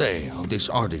what you say of this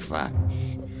artifact.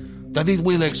 That it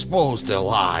will expose the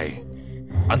lie,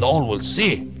 and all will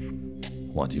see.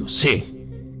 what you see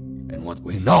and what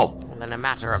we know. In a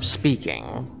matter of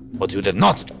speaking. But you did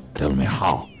not tell me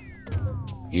how.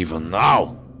 Even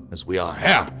now, as we are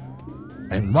here,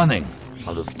 and running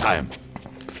out of time.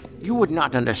 You would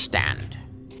not understand.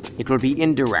 It will be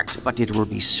indirect, but it will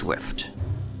be swift.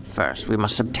 First, we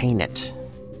must obtain it.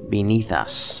 Beneath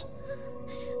us.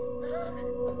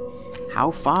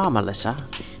 How far, Melissa?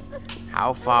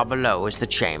 How far below is the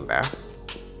chamber?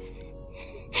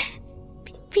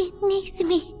 Beneath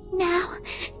me now.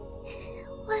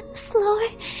 1 floor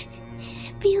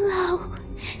below.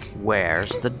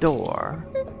 Where's the door?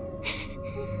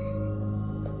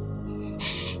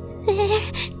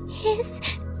 There is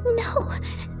no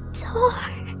door.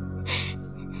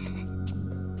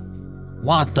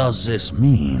 What does this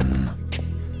mean?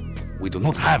 We do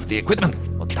not have the equipment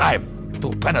or time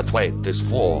to penetrate this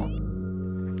floor.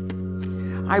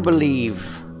 I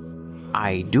believe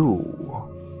I do.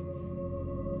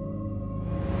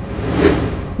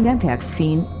 Nemtex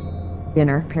scene.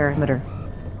 Inner perimeter.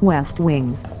 West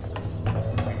wing.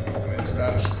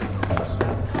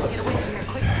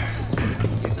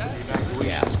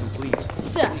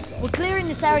 Sir, we're clearing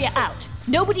this area out.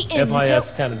 Nobody in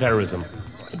FIS counterterrorism.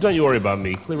 Don't you worry about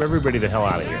me. Clear everybody the hell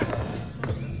out of here.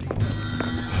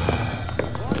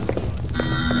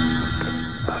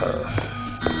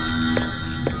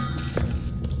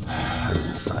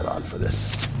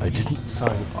 I didn't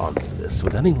sign on for this.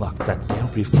 With any luck, that damn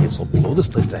briefcase will blow this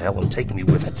place to hell and take me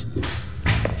with it.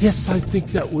 Yes, I think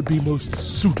that would be most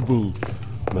suitable.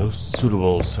 Most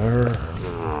suitable, sir.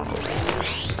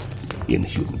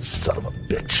 Inhuman son of a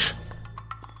bitch.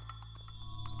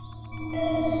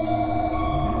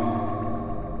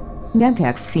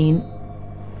 Nemtex scene.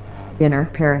 Inner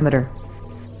perimeter.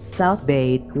 South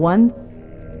Bay 1.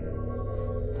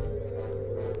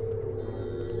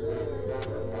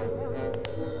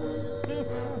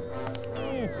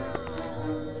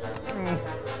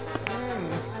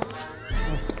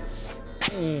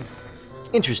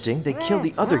 Interesting, they killed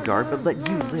the other guard but let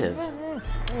you live.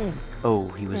 Oh,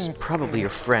 he was probably your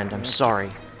friend, I'm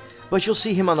sorry. But you'll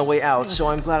see him on the way out, so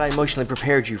I'm glad I emotionally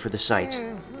prepared you for the sight.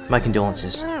 My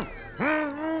condolences.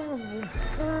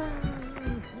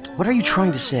 What are you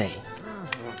trying to say?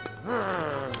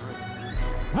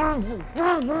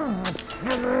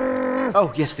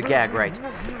 Oh, yes, the gag, right.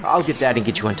 I'll get that and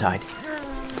get you untied.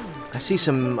 I see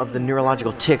some of the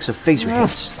neurological tics of phaser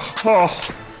hits. Oh,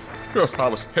 yes, I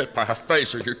was hit by a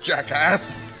phaser, you jackass.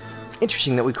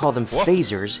 Interesting that we call them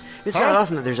phasers. It's not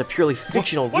often that there's a purely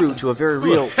fictional route to a very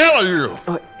real... Who the hell are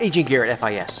you? Agent Garrett,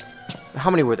 FIS. How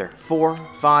many were there? 4?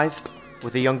 5?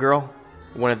 With a young girl?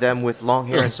 One of them with long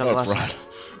hair and sunglasses? That's right.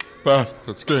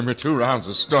 Bastards gave me 2 rounds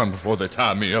of stun before they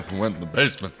tied me up and went in the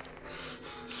basement.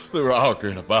 They were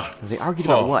arguing about... They argued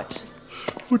about what?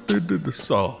 What they did to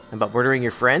Saul. About murdering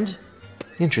your friend?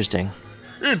 Interesting.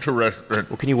 Interesting.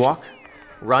 Well, can you walk?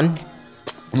 Run?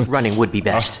 Running would be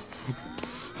best.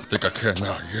 I think I can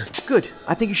now, yeah. Good.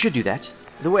 I think you should do that.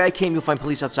 The way I came, you'll find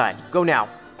police outside. Go now.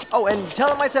 Oh, and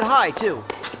tell him I said hi, too.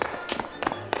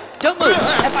 Don't move!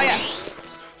 FIS!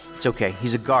 It's okay.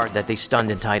 He's a guard that they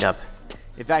stunned and tied up.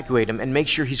 Evacuate him and make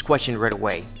sure he's questioned right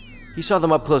away. He saw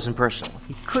them up close and personal.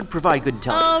 He could provide good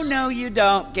intelligence. Oh, no, you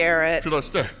don't, Garrett. Should I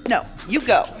stay? No, you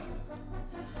go.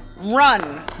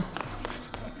 Run!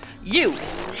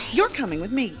 You're coming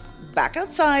with me. Back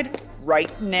outside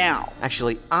right now.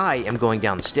 Actually, I am going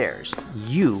down the stairs.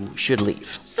 You should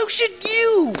leave. So should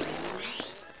you!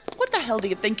 What the hell do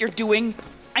you think you're doing?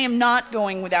 I am not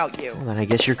going without you. Well, then I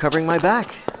guess you're covering my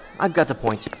back. I've got the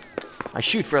point. I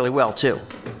shoot fairly well, too.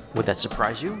 Would that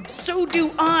surprise you? So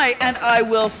do I, and I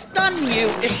will stun you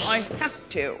if I have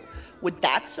to. Would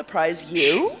that surprise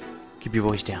you? Shh. Keep your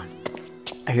voice down.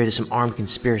 I hear there's some armed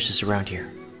conspiracists around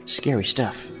here. Scary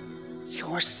stuff.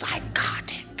 You're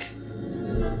psychotic.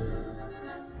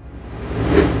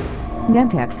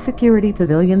 Nemtex Security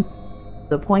Pavilion.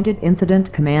 The Pointed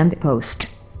Incident Command Post.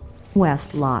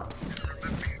 West Lot.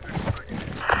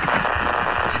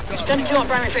 72 on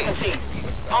primary frequency.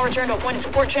 I'll return to appointed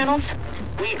support channels.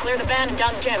 We clear the van and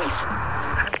down the jammies.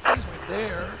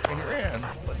 There, and you're in,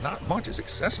 but not much is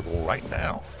accessible right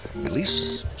now. At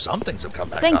least some things have come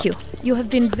back Thank up. you. You have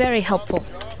been very helpful.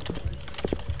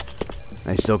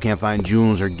 I still can't find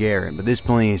Jules or Garrett, but this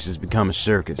place has become a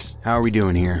circus. How are we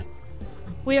doing here?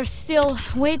 We are still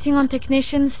waiting on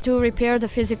technicians to repair the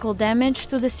physical damage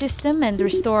to the system and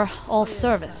restore all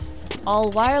service.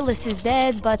 All wireless is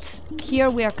dead, but here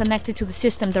we are connected to the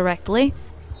system directly.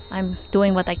 I'm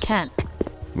doing what I can.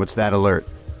 What's that alert?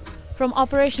 From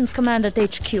Operations Command at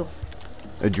HQ.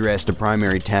 Addressed to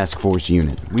Primary Task Force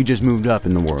Unit. We just moved up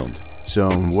in the world. So,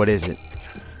 what is it?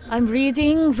 I'm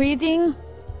reading.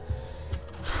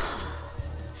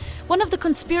 One of the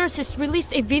conspiracists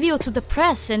released a video to the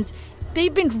press, and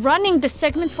they've been running the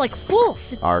segments like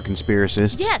fools. Our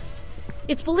conspiracists? Yes.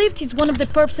 It's believed he's one of the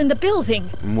perps in the building.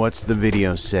 What's the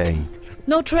video say?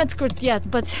 No transcript yet,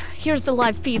 but here's the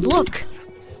live feed. Look.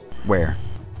 Where?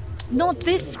 Not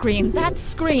this screen, that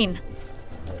screen.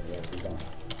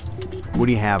 What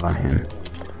do you have on him?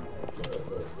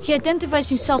 He identifies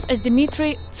himself as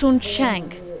Dmitry Tsun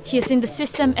Chang. He is in the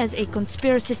system as a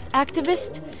conspiracist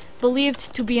activist,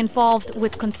 believed to be involved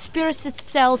with conspiracist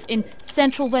cells in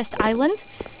Central West Island,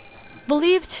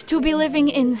 believed to be living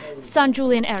in San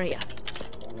Julian area.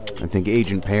 I think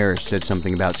Agent Parrish said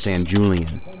something about San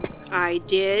Julian. I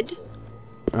did.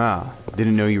 Ah,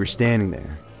 didn't know you were standing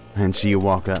there. I didn't see you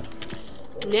walk up.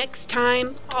 Next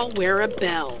time, I'll wear a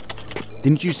bell.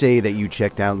 Didn't you say that you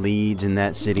checked out leads in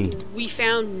that city? We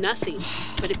found nothing,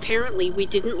 but apparently we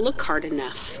didn't look hard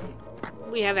enough.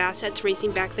 We have assets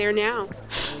racing back there now.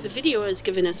 The video has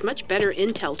given us much better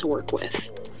intel to work with.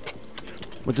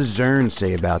 What does Zern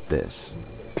say about this?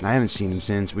 I haven't seen him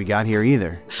since we got here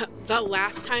either. The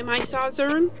last time I saw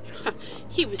Zern,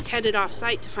 he was headed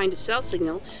off-site to find a cell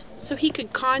signal so he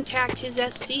could contact his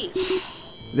SC.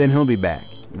 Then he'll be back.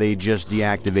 They just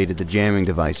deactivated the jamming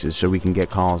devices so we can get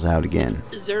calls out again.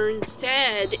 Zern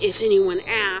said if anyone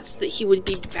asked that he would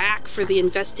be back for the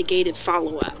investigative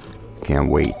follow-up. Can't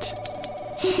wait.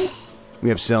 We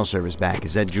have cell service back.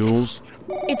 Is that Jules?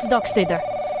 It's Doc Stader.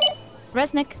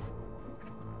 Resnick?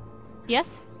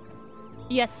 Yes?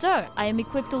 Yes, sir. I am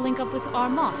equipped to link up with our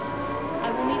Moss. I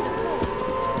will need the code.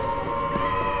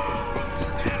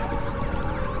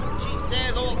 Chief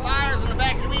says old fires in the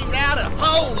back of these out and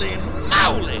holy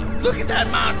moly! Look at that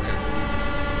monster!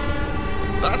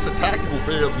 That's the Tactical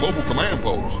FIS mobile command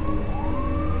post.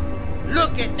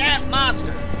 Look at that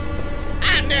monster!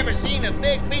 I've never seen a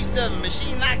big beast of a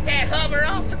machine like that hover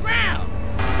off the ground.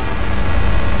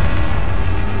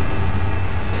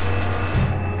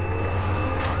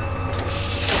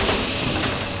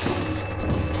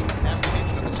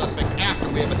 After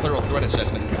we have a thorough threat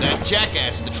assessment. That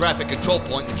jackass at the traffic control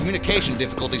point and communication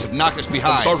difficulties have knocked us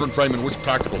behind. Sergeant Freeman, Wisp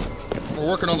Tactical. We're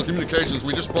working on the communications.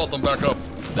 We just brought them back up.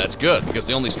 That's good, because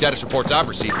the only status reports I've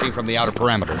received came from the outer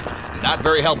perimeter. Not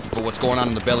very helpful for what's going on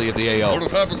in the belly of the AO. Would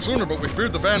have happened sooner, but we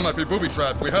feared the van might be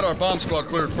booby-trapped. We had our bomb squad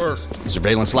cleared first.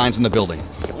 Surveillance lines in the building.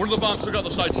 One of the bombs took out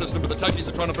the sight system, but the techies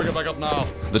are trying to bring it back up now.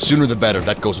 The sooner the better,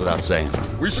 that goes without saying.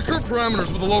 We secured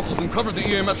parameters with the locals and covered the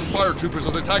EMS and fire troopers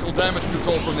as they tackle damage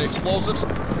control from the explosives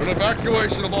and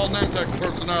evacuation of all Nantucket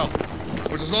personnel,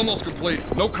 which is almost complete.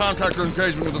 No contact or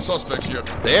engagement with the suspects yet.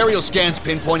 The aerial scans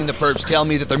pinpointing the perps tell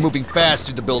me that they're moving fast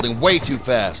through the building, way too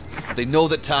fast. They know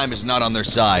that time is not on their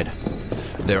side.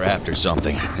 They're after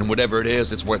something, and whatever it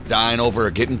is, it's worth dying over or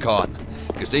getting caught.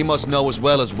 Because they must know as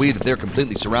well as we that they're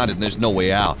completely surrounded and there's no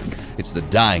way out. It's the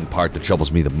dying part that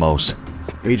troubles me the most.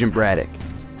 Agent Braddock.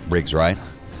 Briggs, right?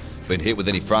 Been hit with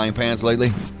any frying pans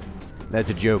lately? That's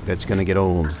a joke that's gonna get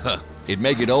old. It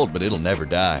may get old, but it'll never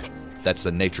die. That's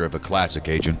the nature of a classic,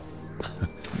 Agent.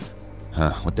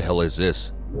 What the hell is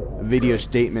this? A video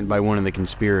statement by one of the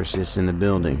conspiracists in the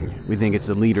building. We think it's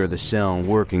the leader of the cell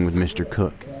working with Mr.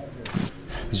 Cook.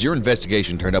 Has your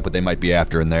investigation turned up what they might be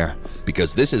after in there?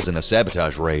 Because this isn't a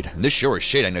sabotage raid, and this sure as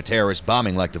shit ain't a terrorist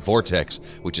bombing like the Vortex,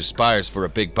 which aspires for a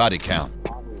big body count.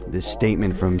 This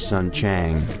statement from Sun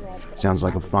Chang sounds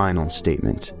like a final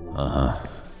statement.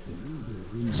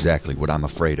 Exactly what I'm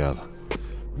afraid of.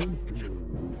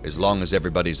 As long as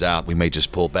everybody's out, we may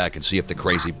just pull back and see if the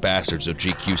crazy bastards are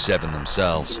GQ7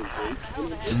 themselves.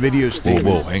 Video statement.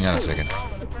 Whoa, hang on a second.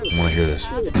 I want to hear this.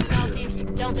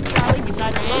 Delta Charlie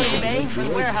beside the loading bay for the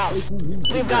warehouse.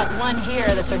 We've got one here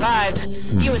that survived.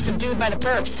 He was subdued by the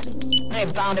perps. They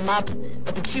bound him up,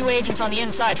 but the two agents on the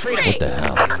inside freed him. What the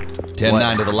hell?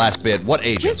 10-9 to the last bit. What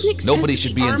agents? Nobody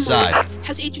should be inside.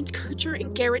 Has Agents Kircher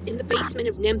and Garrett in the basement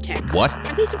of Nemtech. What?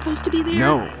 Are they supposed to be there?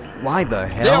 No. Why the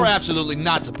hell? They're absolutely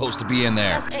not supposed to be in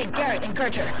there. Hey, Garrett and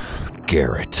Kircher.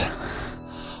 Garrett.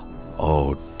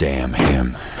 Oh, damn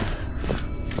him.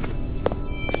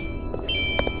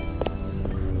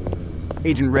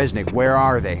 Agent Resnick, where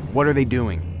are they? What are they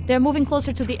doing? They're moving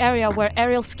closer to the area where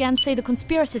aerial scans say the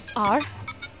conspiracists are,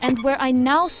 and where I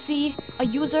now see a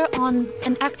user on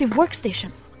an active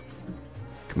workstation.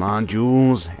 Come on,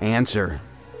 Jules, answer.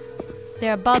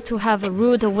 They're about to have a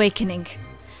rude awakening.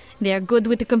 They're good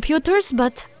with the computers,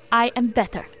 but I am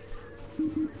better.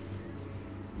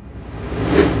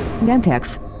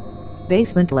 Nantex.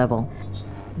 Basement level.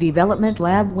 Development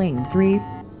Lab Wing 3.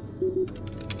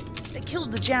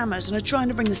 Killed the jammers and are trying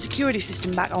to bring the security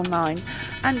system back online.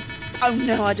 And, oh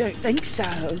no, I don't think so.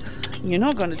 You're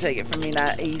not going to take it from me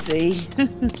that easy.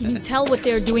 Can you tell what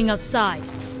they're doing outside?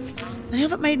 They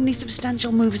haven't made any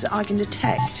substantial moves that I can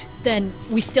detect. Then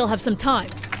we still have some time.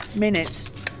 Minutes.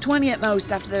 20 at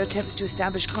most after their attempts to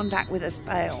establish contact with us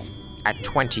fail. At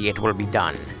 20, it will be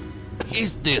done.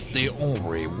 Is this the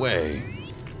only way?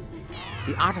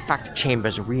 The artifact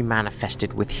chambers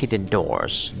remanifested with hidden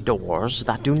doors. Doors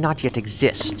that do not yet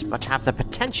exist, but have the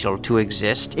potential to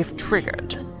exist if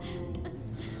triggered.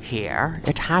 Here,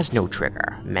 it has no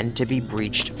trigger, meant to be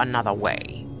breached another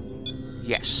way.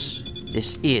 Yes,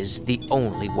 this is the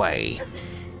only way.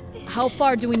 How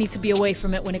far do we need to be away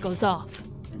from it when it goes off?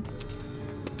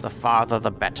 The farther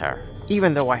the better,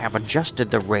 even though I have adjusted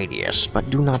the radius, but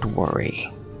do not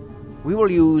worry. We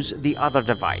will use the other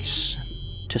device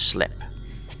to slip.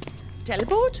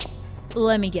 Teleport?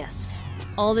 Let me guess.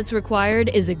 All that's required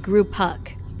is a group hug.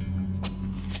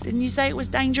 Didn't you say it was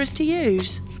dangerous to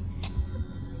use?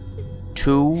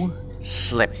 2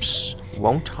 slips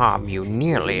won't harm you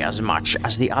nearly as much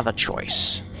as the other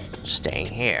choice. Staying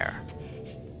here.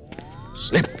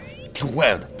 Slip? To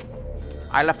where?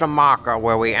 I left a marker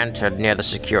where we entered near the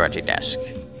security desk.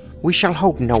 We shall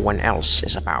hope no one else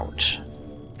is about.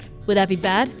 Would that be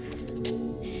bad?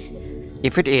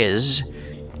 If it is,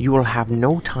 you will have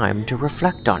no time to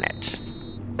reflect on it.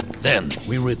 Then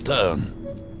we return.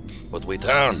 But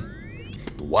return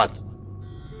to what?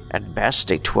 At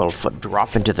best, a 12-foot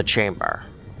drop into the chamber.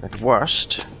 At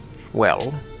worst,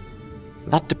 well,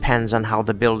 that depends on how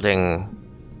the building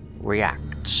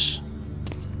reacts.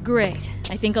 Great.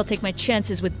 I think I'll take my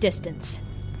chances with distance.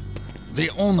 The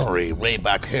only way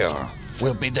back here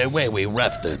will be the way we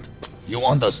left it. You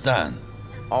understand?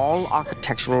 All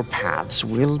architectural paths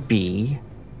will be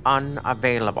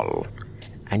unavailable,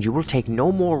 and you will take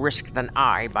no more risk than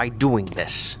I by doing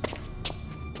this.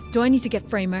 Do I need to get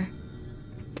Framer?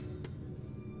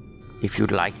 If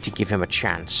you'd like to give him a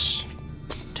chance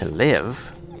to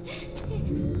live,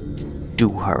 do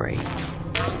hurry.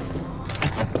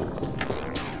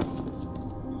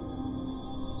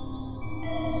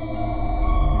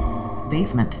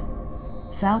 Basement.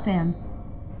 South end.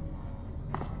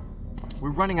 We're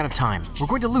running out of time. We're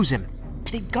going to lose him.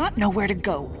 They've got nowhere to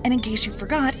go, and in case you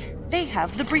forgot, they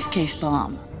have the briefcase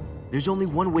bomb. There's only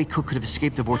one way Cook could have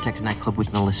escaped the Vortex nightclub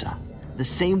with Melissa. The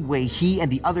same way he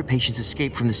and the other patients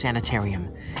escaped from the sanitarium.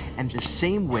 And the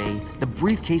same way the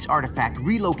briefcase artifact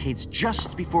relocates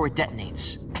just before it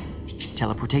detonates.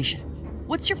 Teleportation.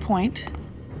 What's your point?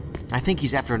 I think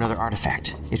he's after another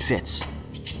artifact. It fits.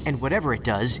 And whatever it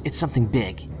does, it's something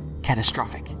big.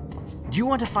 Catastrophic. Do you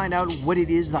want to find out what it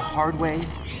is the hard way?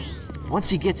 Once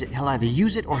he gets it, he'll either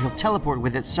use it or he'll teleport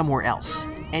with it somewhere else.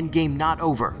 Endgame not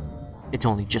over. It's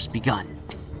only just begun.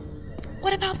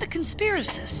 What about the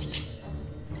conspiracists?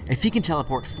 If he can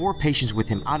teleport 4 patients with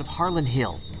him out of Harlan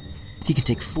Hill, he can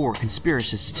take 4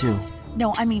 conspiracists too.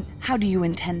 No, I mean, how do you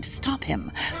intend to stop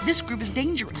him? This group is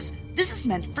dangerous. This is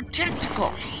meant for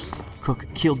tactical. Cook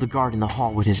killed the guard in the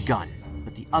hall with his gun,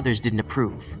 but the others didn't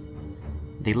approve.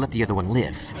 They let the other one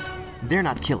live. They're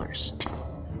not killers.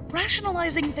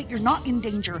 Rationalizing that you're not in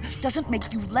danger doesn't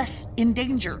make you less in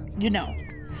danger, you know.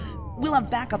 We'll have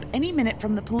backup any minute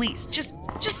from the police. Just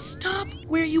stop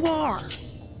where you are.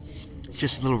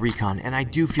 Just a little recon, and I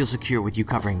do feel secure with you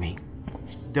covering me.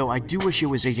 Though I do wish it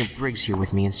was Agent Briggs here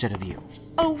with me instead of you.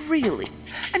 Oh, really?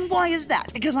 And why is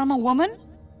that? Because I'm a woman?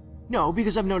 No,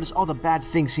 because I've noticed all the bad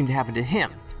things seem to happen to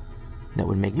him. That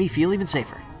would make me feel even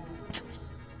safer.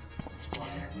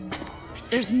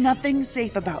 There's nothing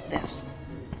safe about this.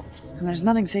 And there's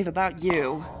nothing safe about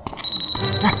you.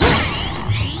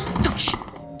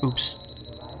 Oops.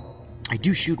 I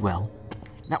do shoot well.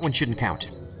 That one shouldn't count.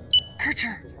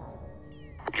 Kircher.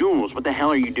 Jules, what the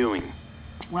hell are you doing?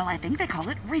 Well, I think they call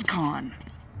it recon.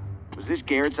 Was this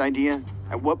Garrett's idea?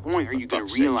 At what point are you going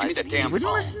to realize that You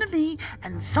wouldn't listen to me,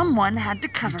 and someone had to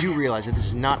cover You do him. realize that this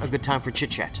is not a good time for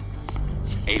chit-chat.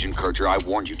 Agent Kircher, I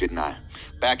warned you, didn't I?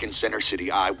 Back in Center City,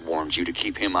 I warned you to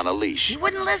keep him on a leash. You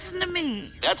wouldn't listen to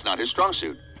me. That's not his strong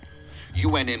suit. You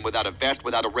went in without a vest,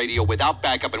 without a radio, without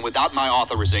backup, and without my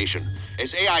authorization. As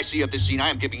AIC of this scene, I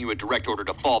am giving you a direct order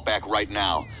to fall back right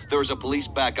now. There is a police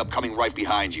backup coming right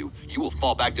behind you. You will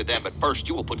fall back to them, but first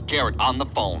you will put Garrett on the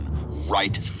phone.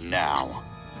 Right now.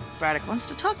 Braddock wants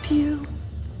to talk to you.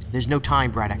 There's no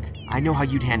time, Braddock. I know how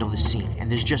you'd handle this scene,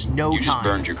 and there's just no time. You just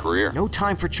burned your career. No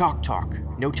time for chalk talk.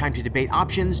 No time to debate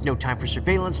options. No time for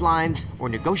surveillance lines or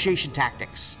negotiation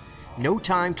tactics. No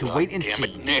time to wait and see.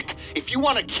 Damn it, Nick. If you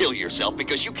want to kill yourself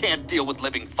because you can't deal with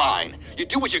living fine, you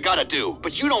do what you gotta do.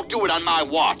 But you don't do it on my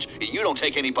watch, and you don't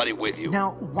take anybody with you.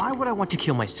 Now, why would I want to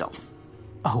kill myself?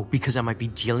 Oh, because I might be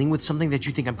dealing with something that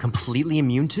you think I'm completely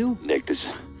immune to? Nick,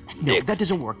 No, Nick. that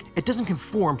doesn't work. It doesn't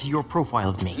conform to your profile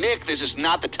of me. Nick, this is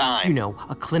not the time. You know,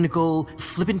 a clinical,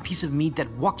 flippant piece of meat that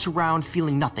walks around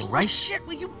feeling nothing, right? Shit,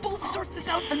 will you both sort this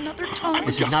out another time?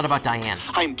 This is not about Diane.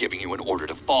 I'm giving you an order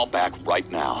to fall back right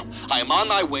now. I am on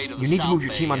my way to the You need to South move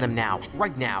your Bay team on them now.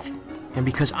 Right now. And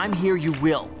because I'm here, you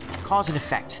will. Cause and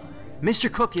effect.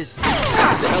 Mr. Cook is...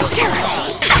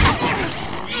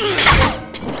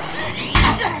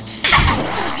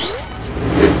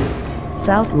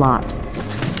 South Lot.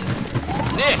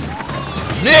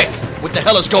 Nick! What the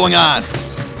hell is going on?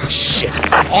 Shit.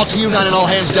 All to U-9 and all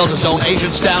hands Delta Zone.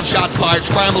 Agents down, shots fired.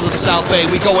 Scramble to the South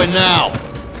Bay. We go in now.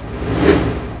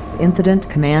 Incident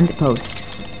Command Post.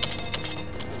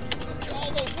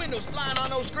 All those windows flying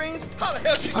on those screens? How the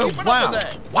hell she Oh, keeping wow. up with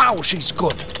that? Wow, she's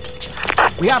good.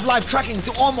 We have live tracking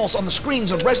to almost on the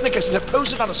screens, and Resnick has it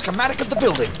posted on a schematic of the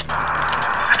building.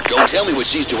 Don't tell me what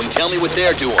she's doing. Tell me what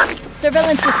they're doing.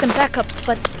 Surveillance system backup,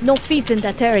 but no feeds in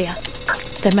that area.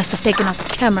 They must have taken out the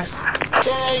cameras.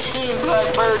 1018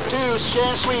 Blackbird 2,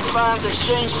 scan sweep finds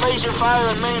exchange phaser fire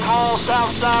in main hall, south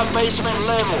side basement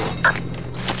level.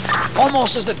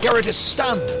 Almost says that Garrett is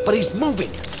stunned, but he's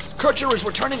moving. Kircher is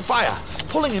returning fire,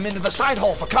 pulling him into the side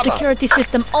hall for cover. Security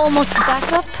system almost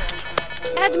back up.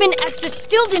 Admin access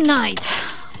still denied.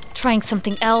 Trying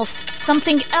something else.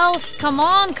 Something else. Come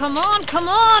on, come on, come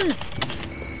on.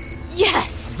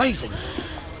 Yes. Amazing.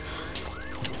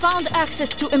 Found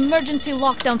access to emergency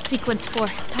lockdown sequence for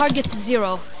Target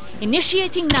 0.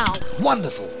 Initiating now.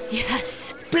 Wonderful.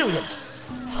 Yes. Brilliant.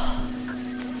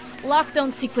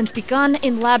 Lockdown sequence begun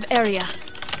in lab area.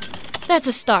 That's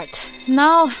a start.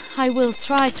 Now I will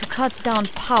try to cut down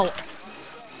power.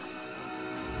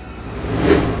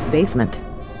 Basement.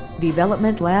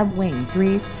 Development Lab Wing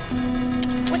 3.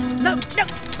 Wait, no!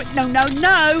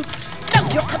 No,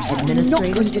 you're absolutely not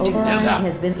going Administrative to do override that.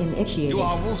 has been initiated. You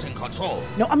are losing control.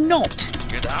 No, I'm not.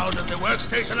 Get out of the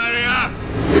workstation area!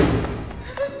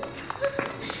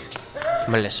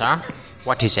 Melissa,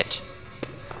 what is it?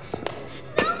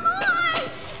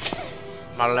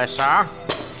 Melissa?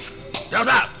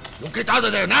 Delta, you get out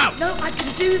of there now! No, I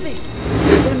can do this.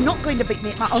 They're not going to beat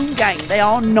me at my own game. They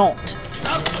are not.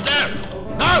 Out there!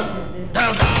 No!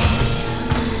 Delta!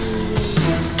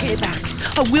 Get it back.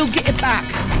 I will get it back.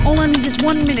 All I need is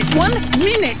 1 minute. 1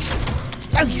 minute!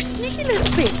 Oh, you sneaky little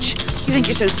bitch. You think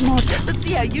you're so smart. Let's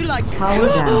see how you like... Power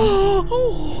down.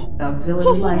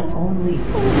 Auxiliary lights only.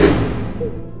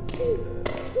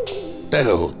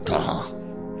 Delta.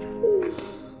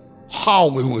 How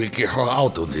will we get her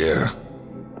out of there?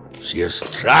 She is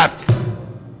trapped.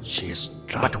 She is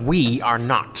trapped. But we are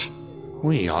not.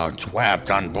 We are trapped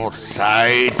on both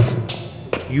sides.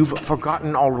 You've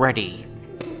forgotten already.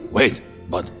 Wait,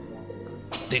 but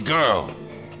the girl,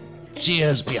 she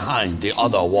is behind the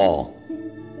other wall.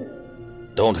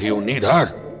 Don't you need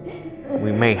her?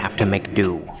 We may have to make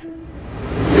do.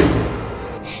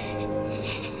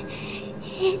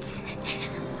 It's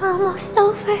almost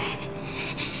over.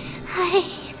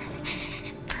 I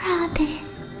promise.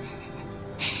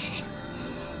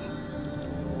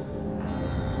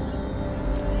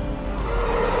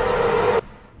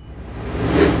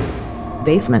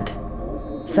 Basement.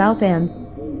 South End.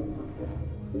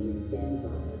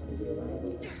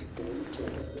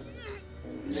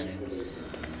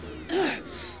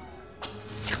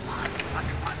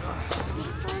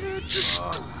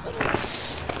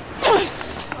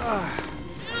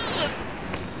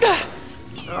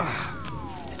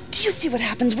 Do you see what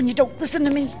happens when you don't listen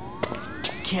to me?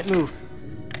 Can't move.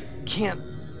 Can't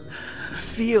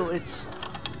feel. It's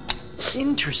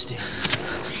interesting.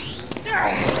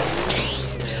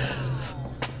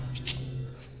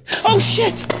 Oh,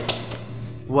 shit!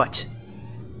 What?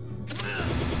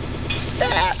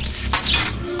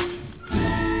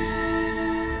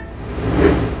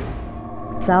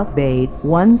 South Bay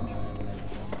 1.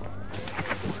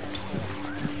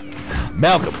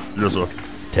 Malcolm. Yes, sir.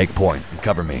 Take point and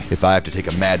cover me if I have to take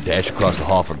a mad dash across the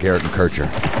hall for Garrett and Kircher.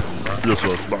 Yes,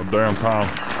 sir. It's about damn time.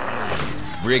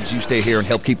 Briggs, you stay here and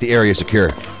help keep the area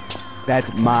secure.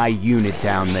 That's my unit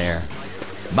down there.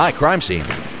 My crime scene.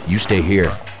 You stay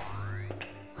here.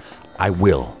 I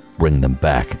will bring them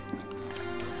back.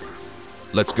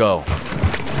 Let's go.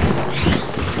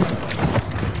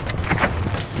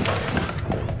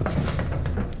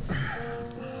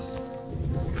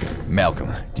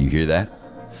 Malcolm, do you hear that?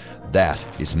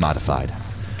 That is modified.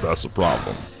 That's the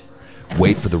problem.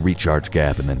 Wait for the recharge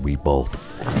gap and then we bolt.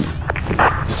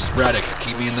 This is Braddock.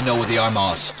 Keep me in the know with the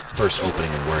Armaz. First opening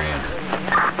and we're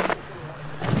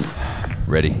in.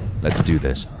 Ready? Let's do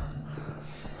this.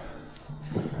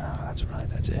 That's right,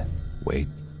 that's it. Wait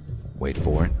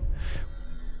for it.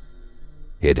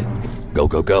 Hit it. Go,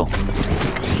 go, go.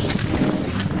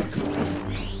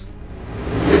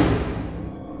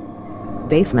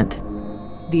 Basement.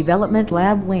 Development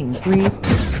Lab Wing 3.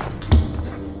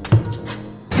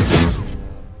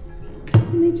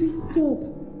 Dimitri, stop.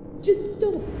 Just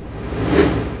stop.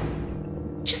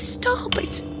 Just stop.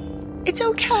 It's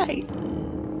okay.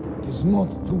 It's not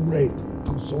too late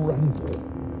to surrender.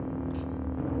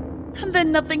 And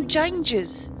then nothing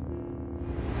changes.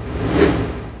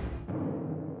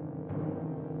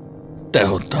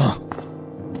 Delta,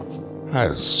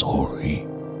 I'm sorry.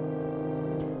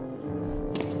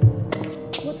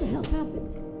 What the hell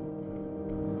happened?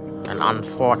 An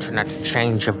unfortunate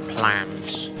change of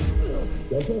plans.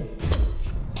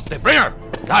 The bringer!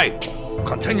 Guy,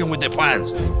 continue with the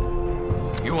plans.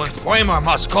 You and Framer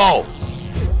must go.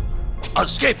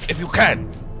 Escape if you can.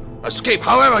 Escape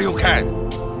however you can.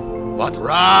 But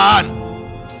run!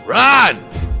 Run!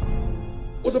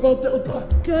 What about Delta?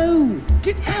 Go!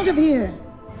 Get out of here!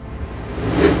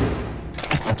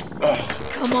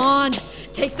 Come on!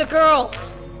 Take the girl!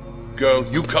 Girl,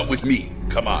 you come with me.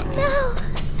 Come on. No!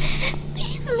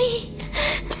 Leave me!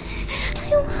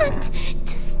 I want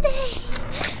to stay.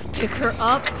 Pick her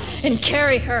up and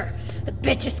carry her. The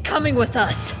bitch is coming with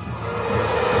us.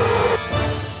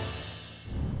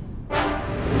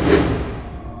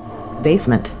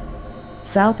 Basement.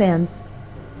 South End.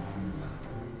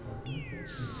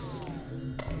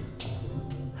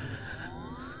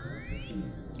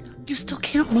 You still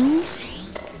can't move?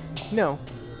 No.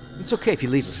 It's okay if you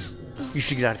leave her. You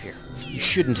should get out of here. You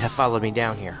shouldn't have followed me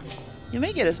down here. You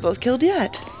may get us both killed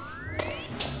yet.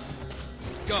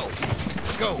 Go.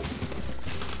 Go.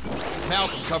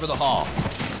 Malcolm, cover the hall.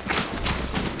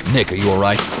 Nick, are you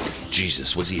alright?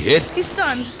 Jesus, was he hit? He's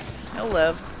stunned. He'll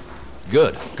live.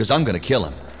 Good, because I'm gonna kill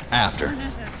him. After.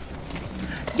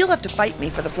 You'll have to fight me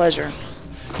for the pleasure.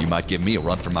 You might give me a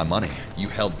run for my money. You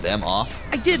held them off?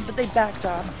 I did, but they backed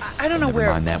off. I don't know Never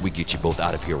where... mind that, we get you both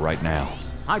out of here right now.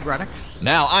 Hi, Braddock.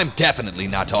 Now, I'm definitely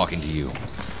not talking to you.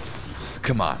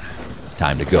 Come on.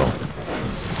 Time to go.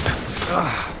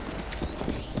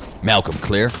 Malcolm,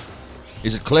 clear?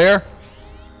 Is it clear?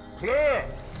 Clear!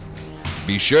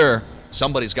 Be sure.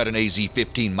 Somebody's got an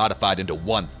AZ-15 modified into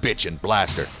one bitchin'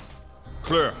 blaster.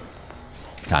 Clear.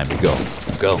 Time to go.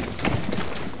 Go.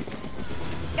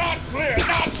 Not clear!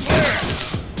 Not clear!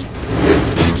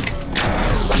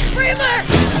 Freemer!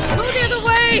 Move the other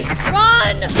way!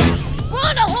 Run!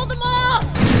 Run! I'll hold them off!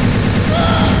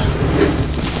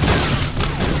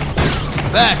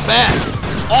 Back!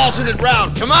 Alternate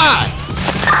round, come on!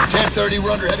 10:30,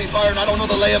 we're under heavy fire and I don't know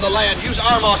the lay of the land. Use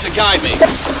Armos to guide me.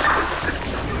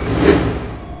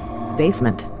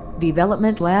 Basement.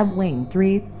 Development Lab Wing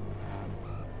 3.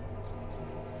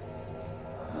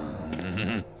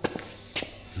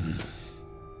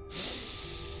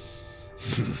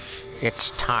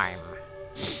 It's time.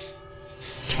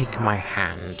 Take my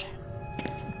hand.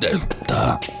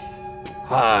 Delta,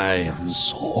 I am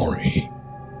sorry.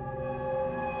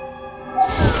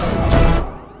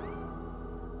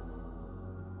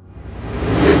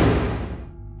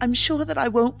 I'm sure that I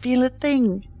won't feel a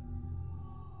thing.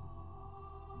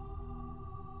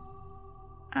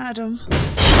 Adam.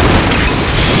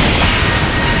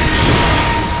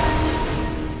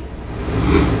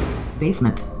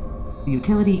 Basement.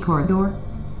 Utility corridor.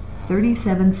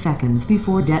 37 seconds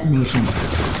before detonation.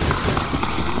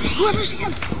 Whoever she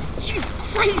is, she's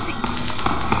crazy!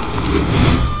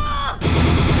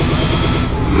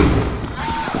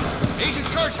 Agent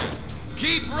Kirchner,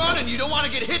 keep running. You don't want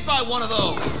to get hit by one of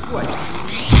those. What?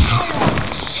 Oh,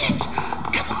 shit!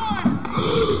 Come on!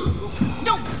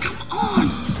 No, come on!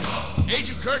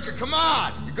 Agent Kirchner, come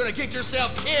on. You're going to get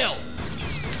yourself killed.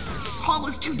 This hall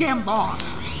is too damn long.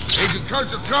 Agent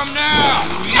Kirchner, come now!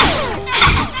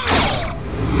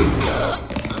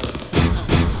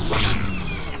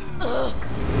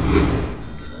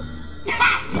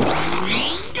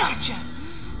 Gotcha!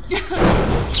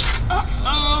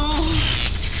 Uh-oh!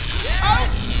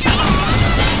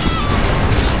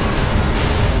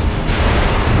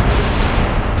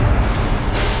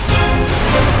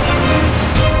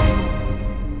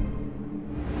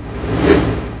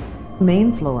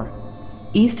 Main floor.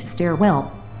 East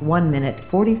stairwell. 1 minute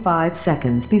 45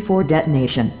 seconds before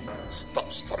detonation.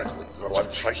 Stop struggling, girl.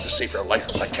 I'm trying to save your life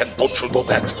if I can. Don't you know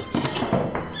that?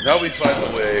 Now we find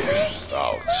a way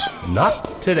out.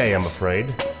 Not today, I'm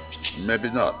afraid.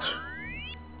 Maybe not.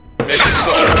 Maybe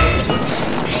so.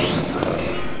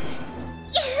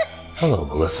 Hello,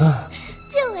 Melissa.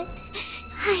 Do it.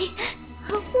 I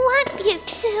want you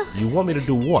to. You want me to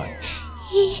do what?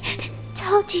 He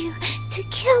told you to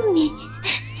kill me.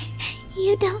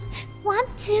 You don't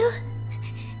want to?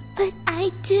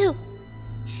 do.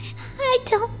 I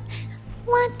don't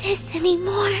want this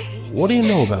anymore. What do you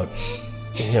know about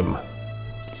him?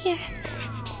 You're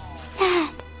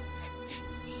sad.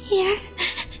 You're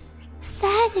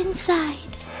sad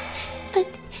inside. But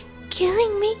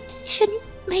killing me shouldn't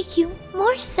make you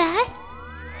more sad.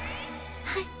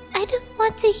 I don't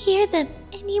want to hear them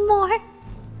anymore.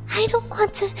 I don't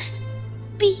want to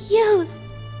be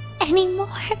used anymore.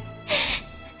 I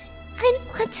don't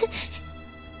want to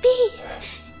be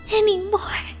anymore.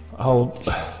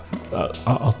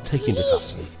 I'll take you into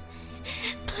custody.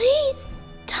 Please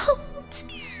don't.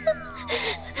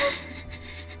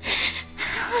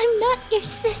 I'm not your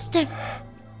sister.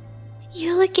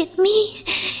 You look at me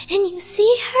and you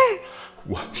see her.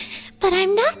 But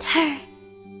I'm not her.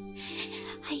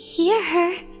 I hear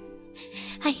her.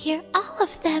 I hear all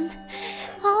of them.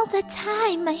 All the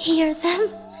time I hear them.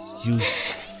 You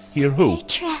hear who? They're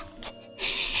trapped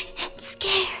and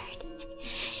scared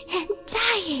and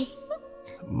dying.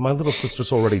 My little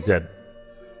sister's already dead.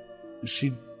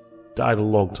 She died a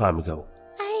long time ago.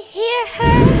 I hear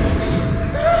her.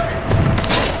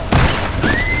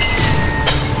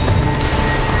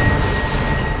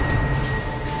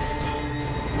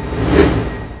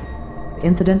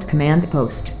 Incident Command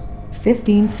Post.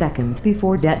 15 seconds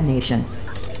before detonation.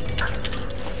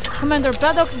 Commander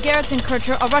Braddock, Garrett, and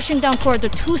Kircher are rushing down corridor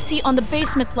 2C on the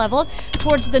basement level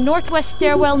towards the northwest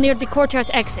stairwell near the courtyard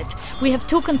exit. We have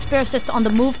 2 conspiracists on the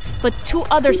move, but 2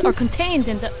 others are contained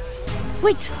in the...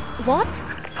 Wait, what?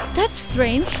 That's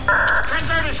strange.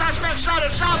 1030 suspect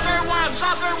sighted, South Bay 1,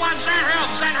 South Bay 1,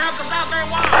 send help to South Bay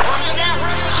 1. Working down,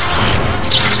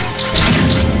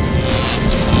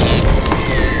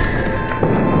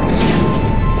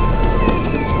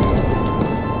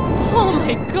 Oh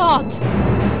my god!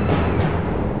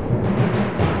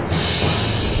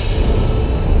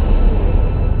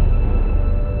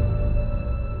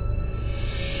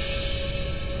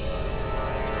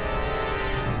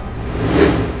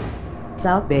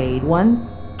 South Bay 1,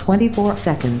 24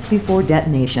 seconds before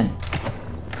detonation.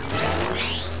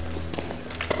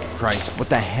 Christ, what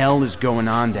the hell is going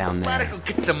on down there? Radical,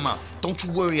 get them up. Don't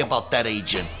you worry about that,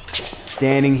 Agent.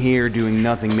 Standing here doing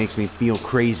nothing makes me feel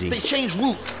crazy. They changed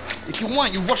route. If you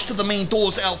want, you rush to the main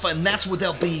doors, Alpha, and that's where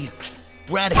they'll be.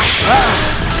 Radical.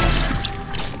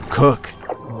 Cook.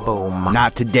 Boom.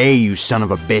 Not today, you son of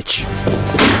a bitch.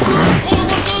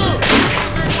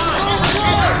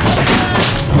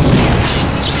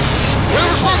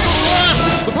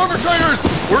 The perpetrators!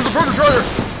 Where's the perpetrator?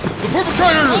 The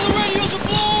perpetrator! All the radios are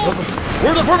blown!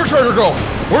 Where'd the perpetrator go?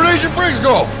 Where'd Agent Briggs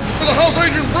go? Where the hell's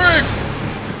Agent Briggs?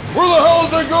 Where the hell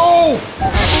did they go?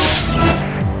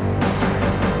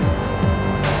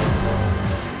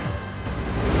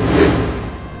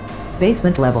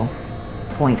 Basement level.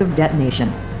 Point of detonation.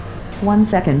 1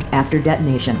 second after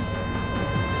detonation.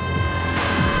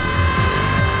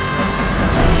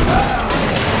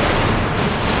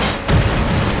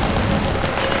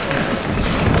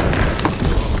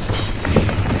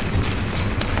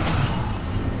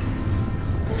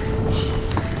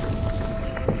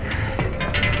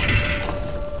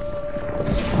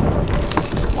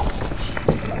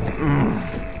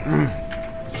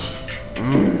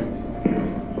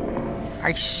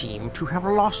 I seem to have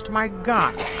lost my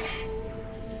gun.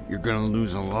 You're gonna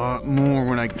lose a lot more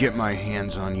when I get my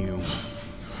hands on you.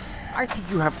 I think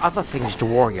you have other things to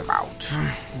worry about,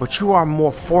 but you are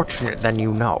more fortunate than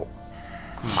you know.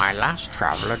 My last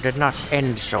traveler did not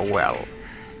end so well,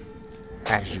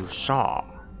 as you saw.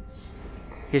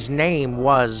 His name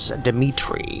was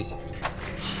Dmitri.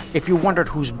 If you wondered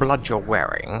whose blood you're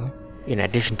wearing, in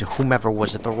addition to whomever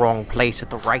was at the wrong place at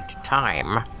the right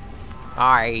time,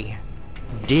 I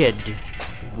did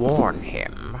warn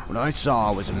him. What I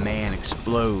saw was a man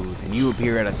explode, and you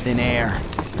appear out of thin air.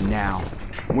 And now,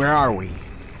 where are we?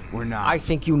 We're not. I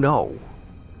think you know.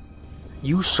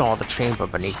 You saw the chamber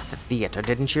beneath the theater,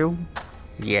 didn't you?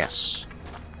 Yes.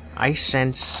 I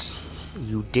sense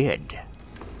you did.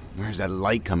 Where's that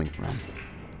light coming from?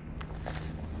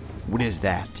 What is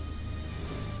that?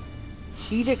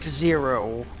 Edict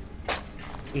 0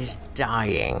 is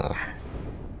dying.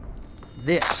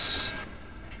 This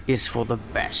is for the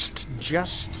best,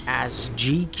 just as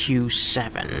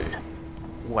GQ7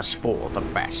 was for the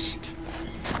best.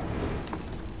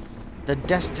 The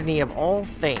destiny of all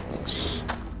things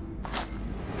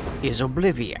is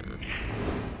oblivion,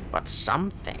 but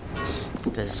some things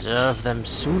deserve them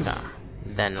sooner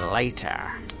than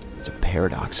later. It's a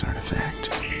paradox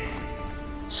artifact.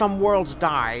 Some worlds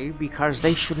die because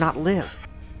they should not live.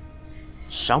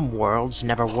 Some worlds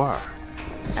never were,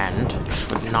 and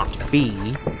should not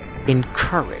be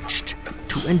encouraged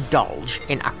to indulge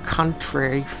in a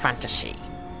contrary fantasy.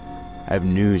 I have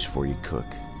news for you, Cook.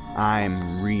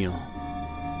 I'm real.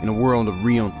 In a world of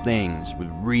real things with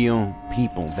real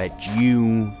people that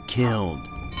you killed.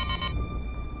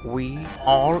 We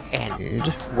all end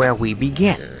where we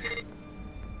begin.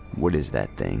 What is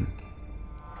that thing?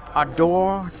 A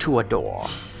door to a door.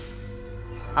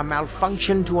 A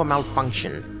malfunction to a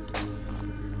malfunction.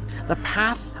 The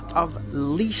path of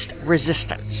least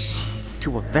resistance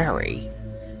to a very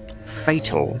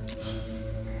fatal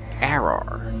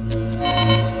error.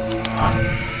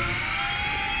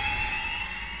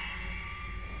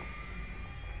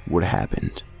 What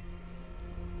happened?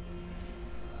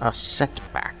 A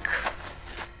setback.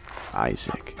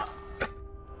 Isaac.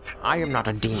 I am not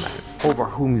a demon over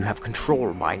whom you have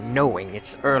control by knowing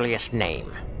its earliest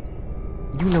name.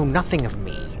 You know nothing of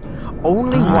me,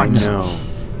 only what... I know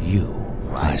you,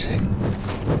 Isaac.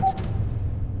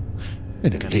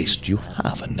 And at least you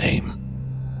have a name.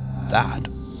 That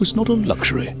was not a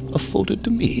luxury afforded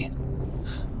to me.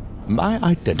 My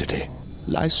identity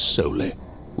lies solely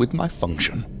with my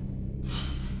function.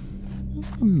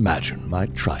 Imagine my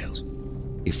trials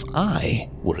if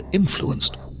I were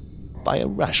influenced by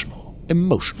irrational,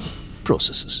 emotional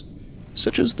processes,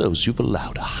 such as those you've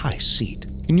allowed a high seat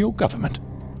in your government.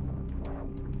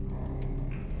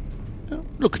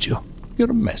 Look at you.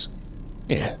 You're a mess.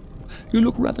 Here, you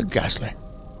look rather ghastly.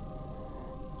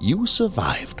 You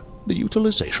survived the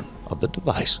utilization of the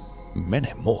device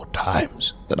many more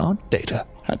times than our data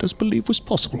had us believe was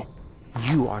possible.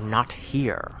 You are not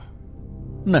here.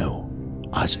 No,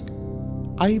 Isaac.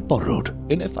 I borrowed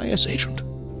an FIS agent,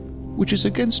 which is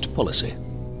against policy,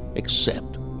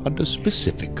 except under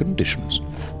specific conditions.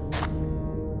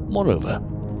 Moreover,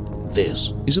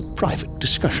 this is a private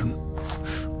discussion,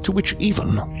 to which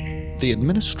even the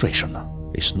administration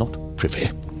is not privy.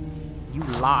 You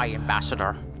lie,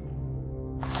 Ambassador.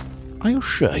 I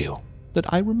assure you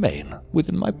that I remain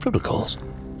within my protocols.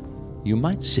 You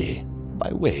might say,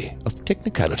 by way of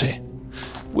technicality,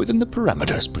 within the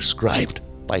parameters prescribed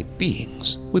by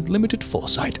beings with limited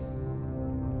foresight,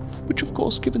 which of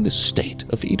course, given the state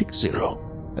of Edict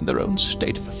 0 and their own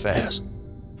state of affairs,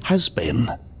 has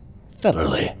been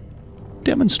thoroughly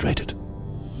demonstrated.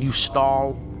 You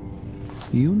stall.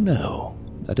 You know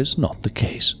that is not the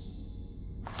case.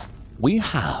 We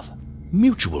have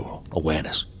mutual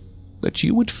awareness that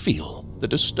you would feel the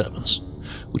disturbance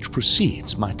which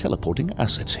precedes my teleporting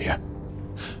assets here,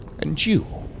 and you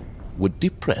would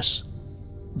depress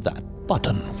that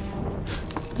button.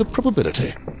 The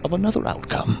probability of another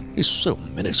outcome is so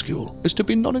minuscule as to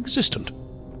be non-existent.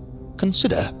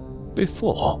 Consider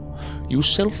before you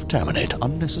self-terminate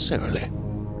unnecessarily.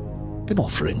 An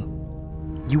offering.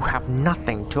 You have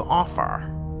nothing to offer.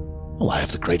 Oh, I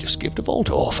have the greatest gift of all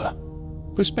to offer.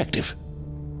 Perspective.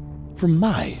 From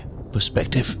my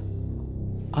perspective,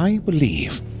 I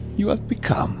believe you have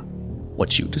become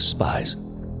what you despise.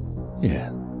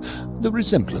 Yeah, the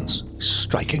resemblance is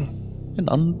striking and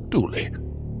unduly.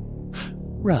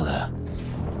 Rather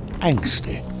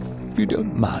angsty, if you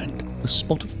don't mind a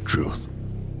spot of truth,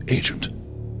 Agent.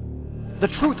 The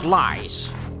truth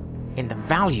lies in the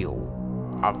value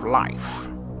of life.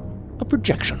 A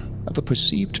projection of a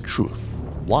perceived truth,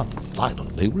 one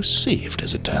violently received,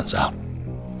 as it turns out.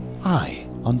 I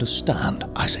understand,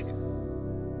 Isaac.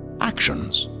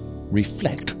 Actions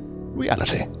reflect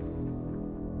reality.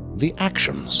 The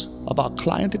actions of our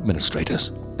client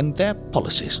administrators and their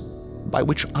policies, by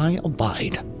which I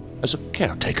abide as a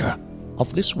caretaker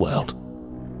of this world,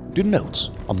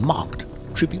 denotes a marked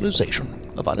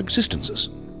trivialization of our existences.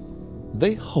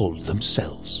 They hold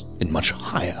themselves in much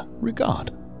higher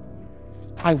regard.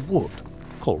 I would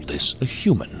call this a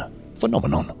human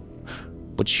phenomenon,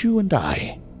 but you and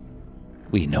I,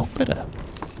 we know better,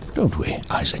 don't we,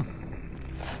 Isaac?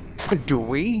 Do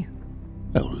we?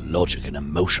 Oh, logic and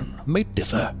emotion may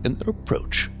differ in their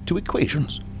approach to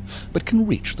equations, but can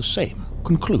reach the same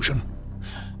conclusion.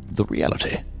 The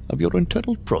reality of your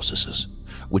internal processes,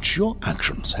 which your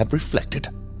actions have reflected,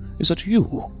 is that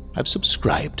you have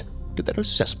subscribed to their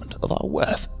assessment of our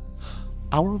worth,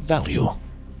 our value.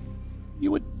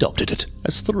 You adopted it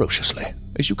as ferociously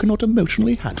as you cannot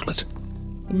emotionally handle it.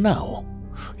 And now,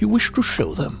 you wish to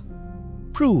show them,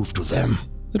 prove to them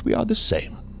that we are the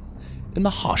same, in the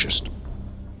harshest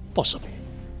possible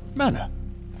manner.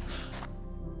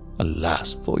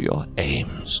 Alas for your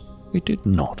aims, it did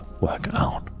not work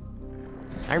out.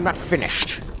 I'm not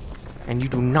finished, and you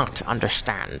do not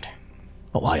understand.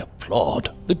 Oh, I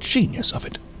applaud the genius of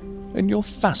it, and your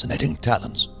fascinating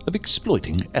talents of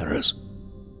exploiting errors,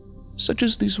 such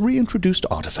as these reintroduced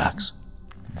artifacts,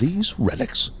 these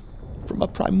relics from a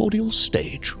primordial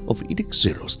stage of Edict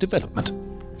Zero's development.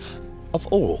 Of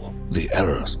all the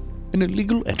errors and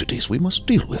illegal entities we must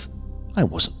deal with, I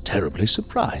wasn't terribly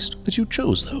surprised that you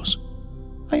chose those.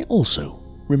 I also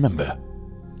remember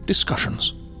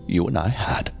discussions you and I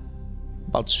had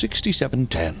about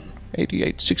 6710,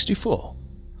 8864,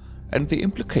 and the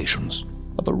implications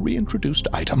of a reintroduced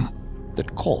item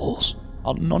that calls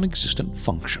on non-existent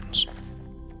functions.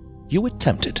 You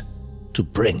attempted to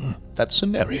bring that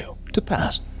scenario to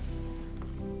pass.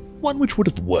 One which would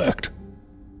have worked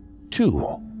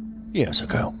 2 years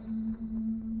ago,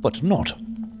 but not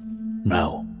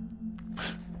now.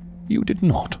 You did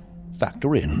not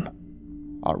factor in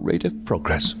our rate of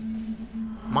progress.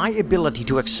 My ability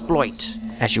to exploit,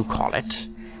 as you call it,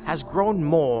 has grown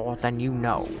more than you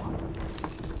know.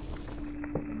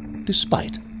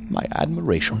 Despite my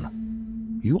admiration,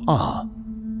 you are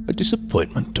a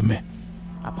disappointment to me.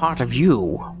 A part of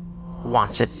you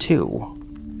wants it too.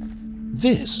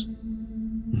 This?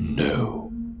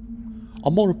 No. A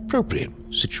more appropriate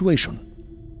situation,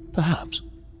 perhaps,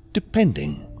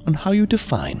 depending on how you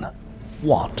define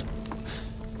want.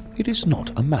 It is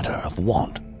not a matter of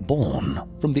want born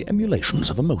from the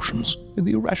emulations of emotions and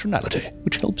the irrationality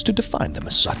which helps to define them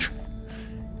as such.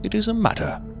 It is a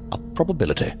matter of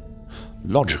probability,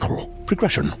 logical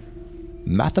progression,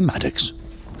 mathematics.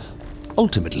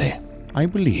 Ultimately, I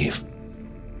believe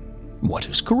what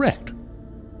is correct,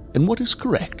 and what is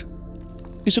correct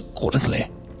is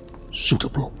accordingly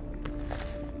suitable.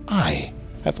 I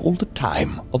have all the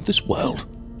time of this world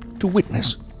to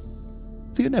witness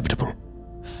the inevitable.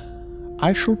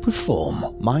 I shall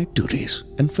perform my duties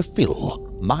and fulfill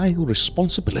my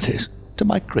responsibilities to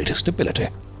my greatest ability,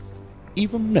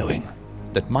 even knowing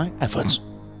that my efforts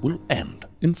will end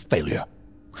in failure.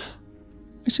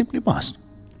 I simply must.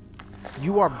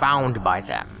 You are bound by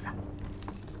them.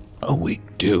 Oh, we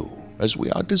do as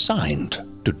we are designed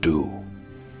to do,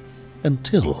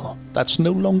 until that's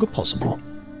no longer possible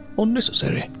or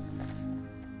necessary.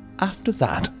 After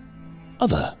that,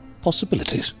 other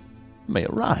possibilities may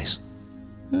arise.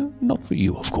 Not for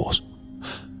you, of course.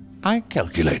 I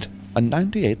calculate a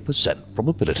 98%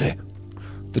 probability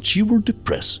that you will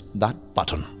depress that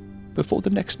button before the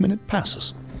next minute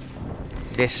passes.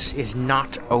 This is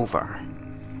not over.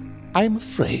 I am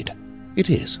afraid it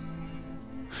is.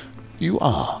 You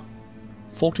are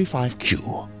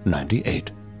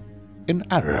 45Q98, an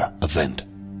error event.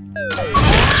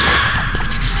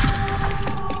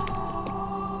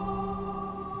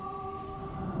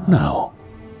 Now,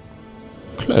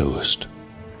 closed.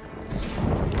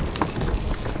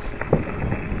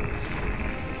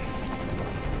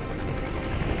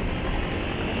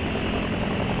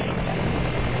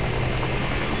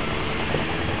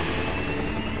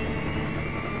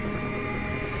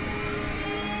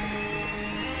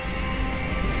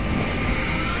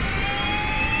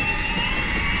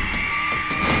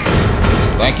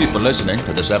 Thank you for listening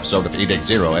to this episode of Edict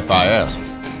Zero FIS.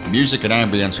 Music and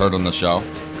ambience heard on the show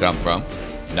come from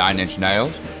 9 Inch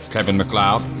Nails, Kevin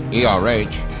MacLeod,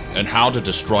 ERH, and How to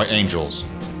Destroy Angels.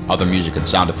 Other music and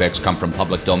sound effects come from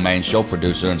public domain show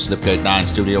producer and Slipgate 9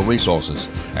 studio resources,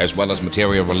 as well as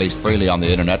material released freely on the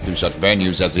internet through such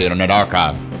venues as the Internet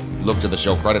Archive. Look to the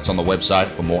show credits on the website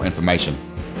for more information.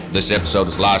 This episode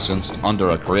is licensed under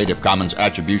a Creative Commons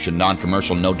Attribution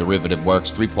Non-Commercial No Derivative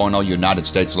Works 3.0 United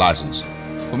States license.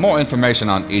 For more information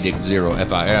on Edict Zero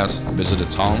FIS, visit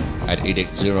its home at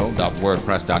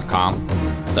edictzero.wordpress.com.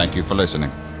 Thank you for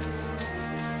listening.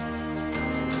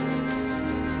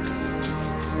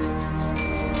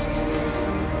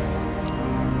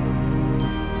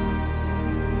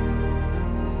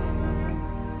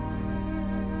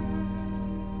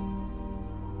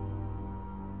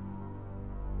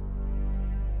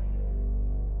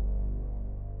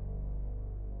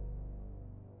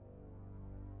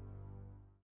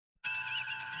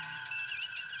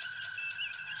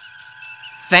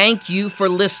 Thank you for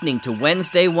listening to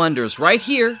Wednesday Wonders right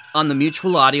here on the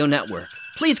Mutual Audio Network.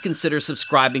 Please consider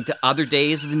subscribing to other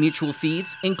days of the Mutual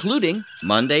feeds, including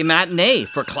Monday Matinee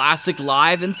for classic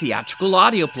live and theatrical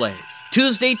audio plays,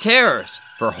 Tuesday Terrors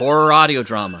for horror audio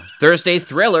drama, Thursday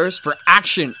Thrillers for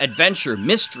action, adventure,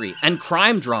 mystery, and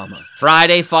crime drama,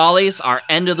 Friday Follies, our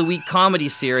end-of-the-week comedy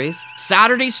series,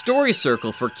 Saturday Story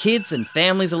Circle for kids and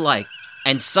families alike,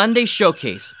 and Sunday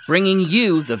Showcase, bringing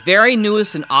you the very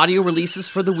newest in audio releases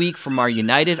for the week from our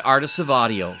United Artists of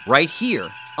Audio, right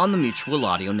here on the Mutual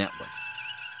Audio Network.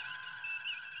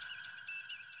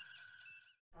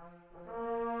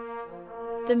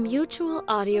 The Mutual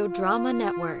Audio Drama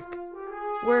Network,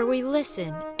 where we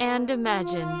listen and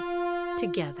imagine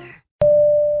together.